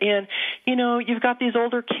riot. And, you've got these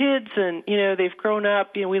older kids and, they've grown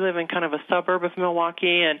up. We live in kind of a suburb of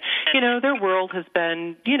Milwaukee and, their world has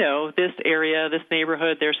been, this area, this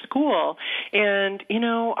neighborhood, their school. And,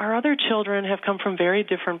 our other children have come from very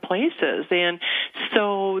different places. And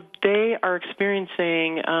so they are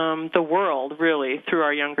experiencing the world really through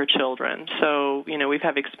our younger children. So, we've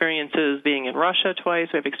had experiences being in Russia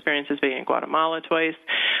twice. We have experiences being in Guatemala twice.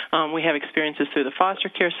 We have experiences through the foster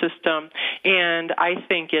care system, and I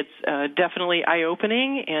think it's definitely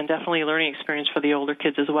eye-opening and definitely a learning experience for the older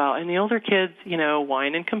kids as well. And the older kids,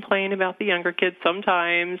 whine and complain about the younger kids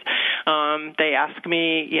sometimes. They ask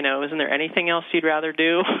me, isn't there anything else you'd rather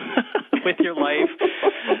do with your life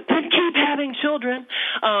than keep having children?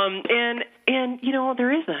 And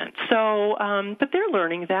there isn't. So, but they're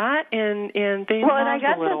learning that, and they well, and I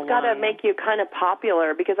guess it's got to make you kind of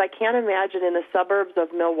popular because I can't imagine in the suburbs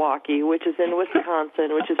of Milwaukee, which is in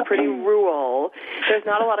Wisconsin, which is pretty rural, there's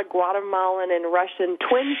not a lot of Guatemalan and Russian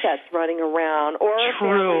twin sets running around, or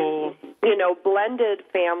families, blended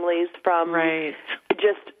families from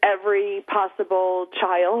just every possible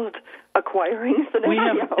child acquiring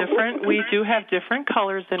scenario. We do have different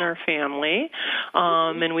colors in our family,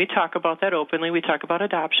 and we talk about that openly. We talk about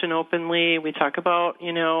adoption openly. We talk about,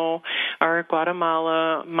 our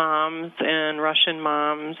Guatemala moms and Russian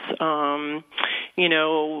moms.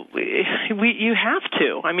 You have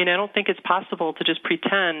to. I mean, I don't think it's possible to just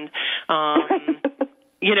pretend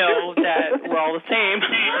that we're all the same,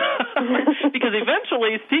 because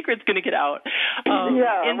eventually secret's going to get out.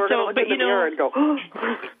 And we're going to look in the mirror and go,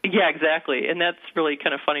 yeah, exactly. And that's really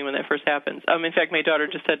kind of funny when that first happens. In fact, my daughter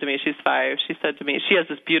just said to me, she's 5, she said to me, she has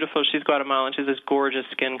this beautiful, she's Guatemalan, she has this gorgeous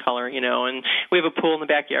skin color, and we have a pool in the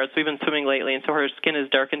backyard, so we've been swimming lately, and so her skin is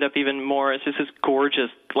darkened up even more. It's just this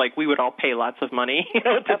gorgeous, like we would all pay lots of money, to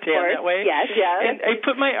tan that way. Yes. And I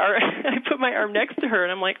put my arm next to her,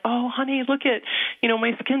 and I'm like, oh, honey, look at,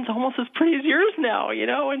 my skin's almost as pretty as yours now,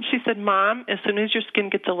 and she said, Mom, as soon as your skin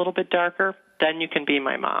gets a little bit darker, then you can be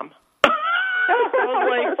my mom. I was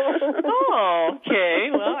like, oh, okay,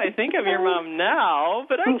 well, I think I'm your mom now,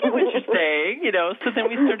 but I get what you're saying, So then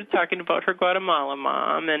we started talking about her Guatemala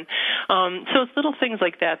mom, and so it's little things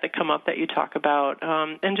like that come up that you talk about,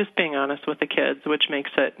 and just being honest with the kids, which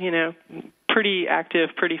makes it, pretty active,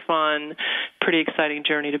 pretty fun, pretty exciting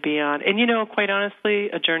journey to be on. And, quite honestly,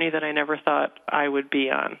 a journey that I never thought I would be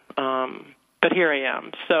on. But here I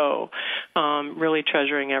am. So really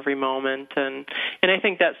treasuring every moment. And I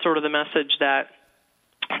think that's sort of the message that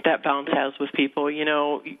Bounce has with people.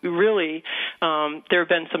 Really, there have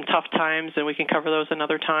been some tough times, and we can cover those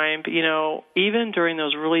another time. But, even during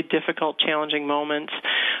those really difficult, challenging moments,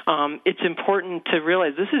 it's important to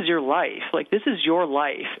realize this is your life. Like, this is your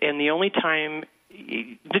life, and the only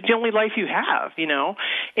life you have,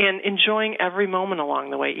 and enjoying every moment along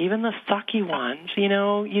the way, even the sucky ones,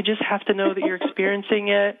 you just have to know that you're experiencing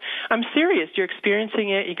it. I'm serious. You're experiencing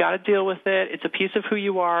it. You got to deal with it. It's a piece of who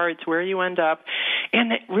you are. It's where you end up.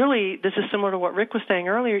 And really, this is similar to what Rick was saying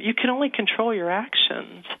earlier. You can only control your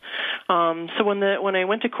actions. So when I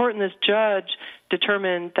went to court and this judge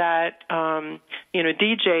determined that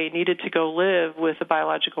DJ needed to go live with a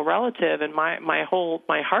biological relative, and my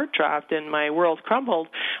heart dropped and my world crumbled.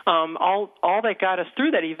 All that got us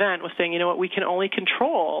through that event was saying, we can only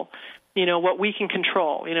control what we can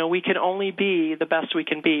control. We can only be the best we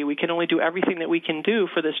can be. We can only do everything that we can do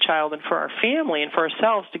for this child and for our family and for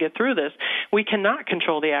ourselves to get through this. We cannot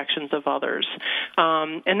control the actions of others.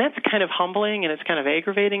 And that's kind of humbling, and it's kind of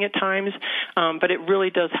aggravating at times, but it really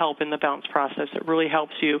does help in the bounce process. It really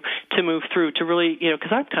helps you to move through, to really,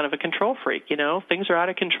 because I'm kind of a control freak, things are out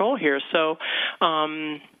of control here. So,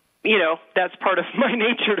 that's part of my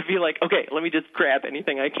nature to be like, okay, let me just grab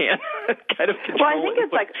anything I can, kind of control. Well, I think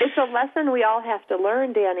it's a lesson we all have to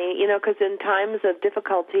learn, Danee, because in times of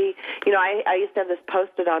difficulty, I used to have this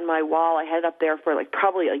posted on my wall. I had it up there for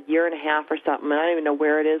probably a year and a half or something, and I don't even know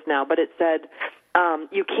where it is now, but it said,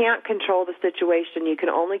 you can't control the situation. You can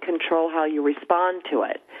only control how you respond to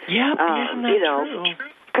it. Yeah, isn't that true?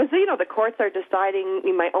 Because, the courts are deciding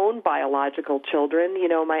my own biological children.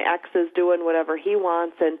 My ex is doing whatever he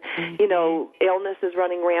wants, and, illness is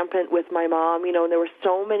running rampant with my mom, and there were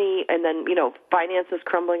so many, and then, finances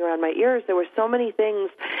crumbling around my ears. There were so many things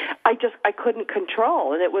I couldn't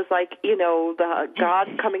control. And it was like, the God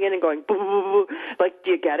coming in and going, boo, boo, boo, like,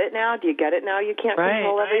 do you get it now? Do you get it now? You can't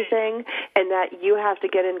control everything, and that you have to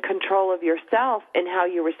get in control of yourself and how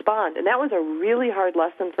you respond. And that was a really hard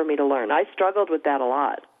lesson for me to learn. I struggled with that a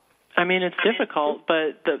lot. I mean, it's difficult,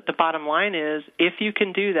 but the bottom line is, if you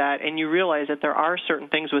can do that and you realize that there are certain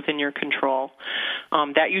things within your control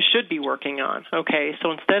that you should be working on, okay?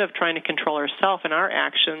 So instead of trying to control ourselves and our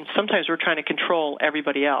actions, sometimes we're trying to control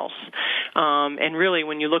everybody else. And really,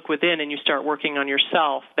 when you look within and you start working on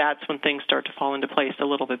yourself, that's when things start to fall into place a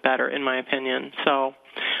little bit better, in my opinion. So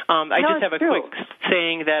I just have a quick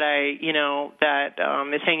saying that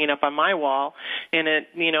is hanging up on my wall, and it,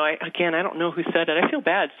 I don't know who said it. I feel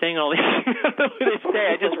bad saying all these things. I don't know who they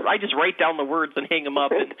say. I just write down the words and hang them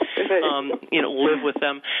up and live with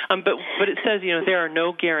them. But it says, there are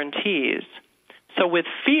no guarantees. So with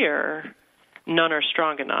fear, none are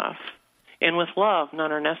strong enough, and with love,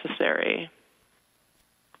 none are necessary.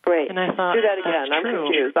 Great. And I thought, do that again. I'm true.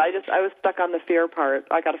 Confused. I was stuck on the fear part.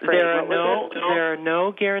 I got afraid. There are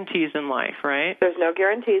no guarantees in life, right? There's no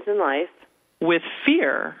guarantees in life. With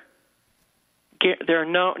fear, there are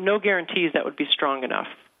no guarantees that would be strong enough.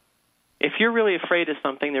 If you're really afraid of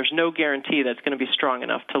something, there's no guarantee that's going to be strong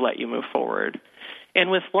enough to let you move forward. And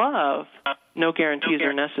with love, no guarantees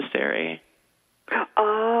are necessary.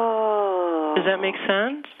 Oh. Does that make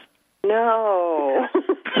sense? No.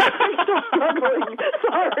 I'm still struggling.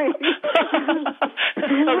 Sorry.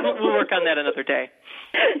 We'll work on that another day.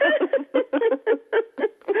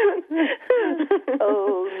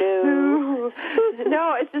 Oh, no.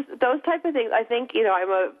 No, it's just those type of things. I think, I'm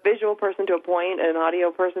a visual person to a point and an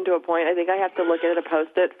audio person to a point. I think I have to look at it and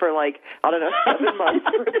post it for 7 months.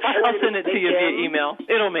 I'll send it to you via email.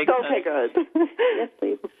 It'll make sense. Okay, good. Yes,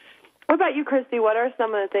 please. What about you, Christy? What are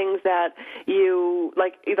some of the things that you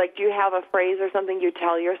like? Do you have a phrase or something you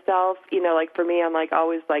tell yourself? For me, I'm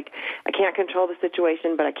always I can't control the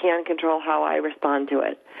situation, but I can control how I respond to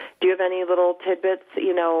it. Do you have any little tidbits,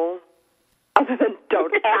 other than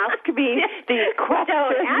don't ask me these questions?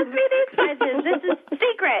 Don't ask me these questions. This is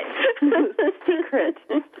secret. Secret.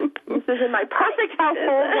 This is in my perfect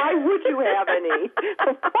household. Why would you have any?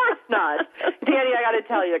 Of course not. Danny, I got to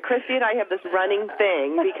tell you, Christy and I have this running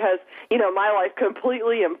thing because, my life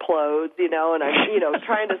completely implodes, and I'm,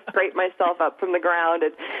 trying to scrape myself up from the ground.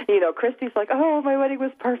 And, Christy's like, oh, my wedding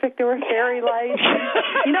was perfect. There were fairy lights.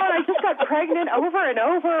 And I just got pregnant over and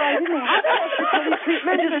over. I didn't have that fertility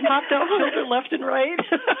treatment. I just hopped out children left and right.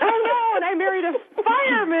 I know, and I married a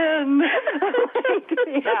fireman.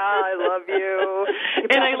 Yeah, I love you.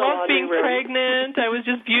 And I love being pregnant. I was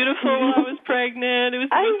just beautiful while I was pregnant. It was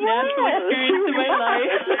the most natural experience of my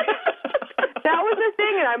life. That was the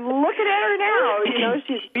thing, and I'm looking at her now.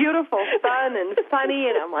 She's beautiful, fun, and funny,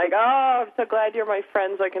 and I'm like, oh, I'm so glad you're my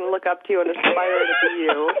friend so I can look up to you and aspire to be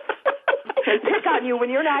you. And pick on you when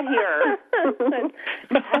you're not here.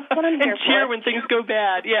 That's what I'm here and cheer when things go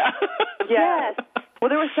bad, yeah. Yes. Well,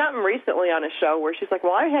 there was something recently on a show where she's like,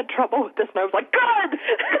 well, I had trouble with this, and I was like, good!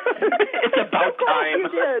 It's about time. You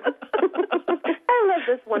did. I love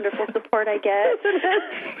this wonderful support I get.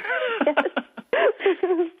 Yes.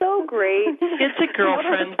 So great. It's a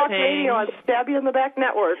girlfriend thing. On Stab You in the Back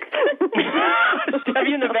Network. Stab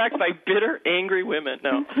You in the Back by bitter, angry women.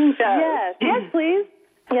 No. Yes. Yes, please.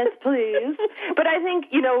 Yes, please. But I think,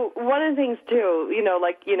 one of the things, too,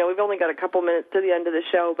 we've only got a couple minutes to the end of the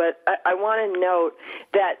show, but I want to note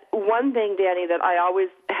that one thing, Danny, that I always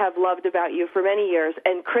have loved about you for many years,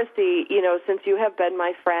 and Christy, since you have been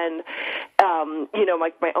my friend,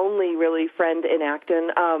 my only really friend in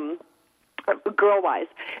Acton, girl-wise,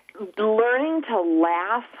 learning to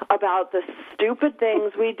laugh about the stupid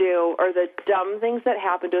things we do or the dumb things that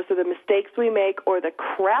happen to us or the mistakes we make or the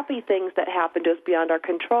crappy things that happen to us beyond our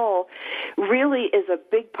control really is a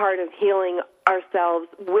big part of healing ourselves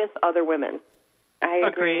with other women. I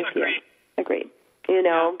agree with you. Agreed.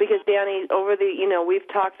 Because Danny, over the, we've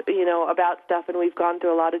talked, about stuff and we've gone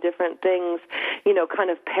through a lot of different things, kind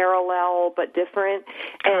of parallel but different.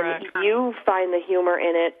 Correct. And you find the humor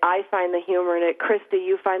in it. I find the humor in it. Christy,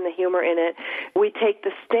 you find the humor in it. We take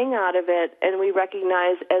the sting out of it and we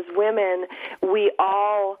recognize as women, we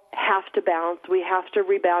all have to bounce. We have to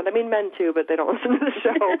rebound. I mean, men too, but they don't listen to the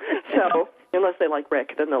show. So unless they like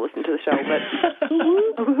Rick, then they'll listen to the show.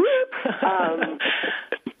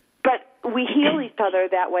 But we heal each other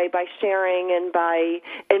that way by sharing and by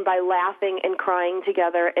laughing and crying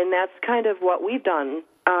together, and that's kind of what we've done.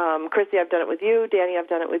 Christy, I've done it with you. Danny, I've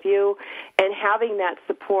done it with you. And having that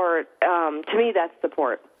support, to me, that's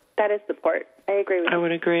support. That is support. I agree with you.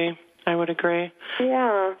 I would agree.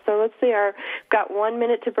 Yeah. So let's see. We've got 1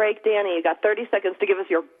 minute to break. Danny, you got 30 seconds to give us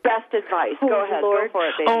your best advice. Go ahead. Lord. Go for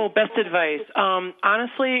it, Danny. Oh, best advice.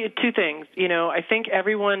 Honestly, two things. I think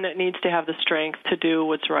everyone needs to have the strength to do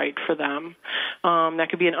what's right for them. That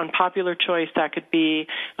could be an unpopular choice. That could be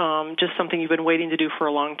just something you've been waiting to do for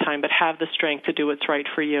a long time, but have the strength to do what's right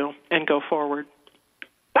for you and go forward.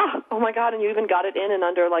 Oh, my God, and you even got it in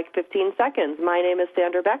under 15 seconds. My name is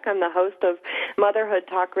Sandra Beck. I'm the host of Motherhood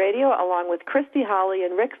Talk Radio, along with Christy Holly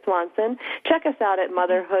and Rick Swanson. Check us out at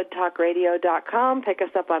motherhoodtalkradio.com. Pick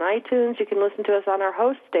us up on iTunes. You can listen to us on our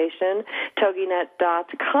host station,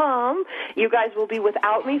 toginet.com. You guys will be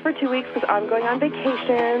without me for 2 weeks because I'm going on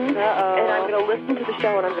vacation, and I'm going to listen to the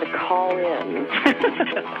show, and I'm going to call in.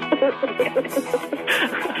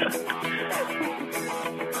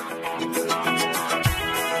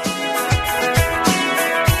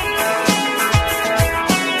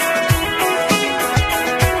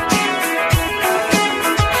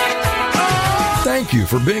 Thank you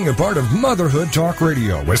for being a part of Motherhood Talk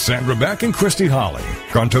Radio with Sandra Beck and Christy Holly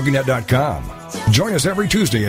on toginet.com. Join us every Tuesday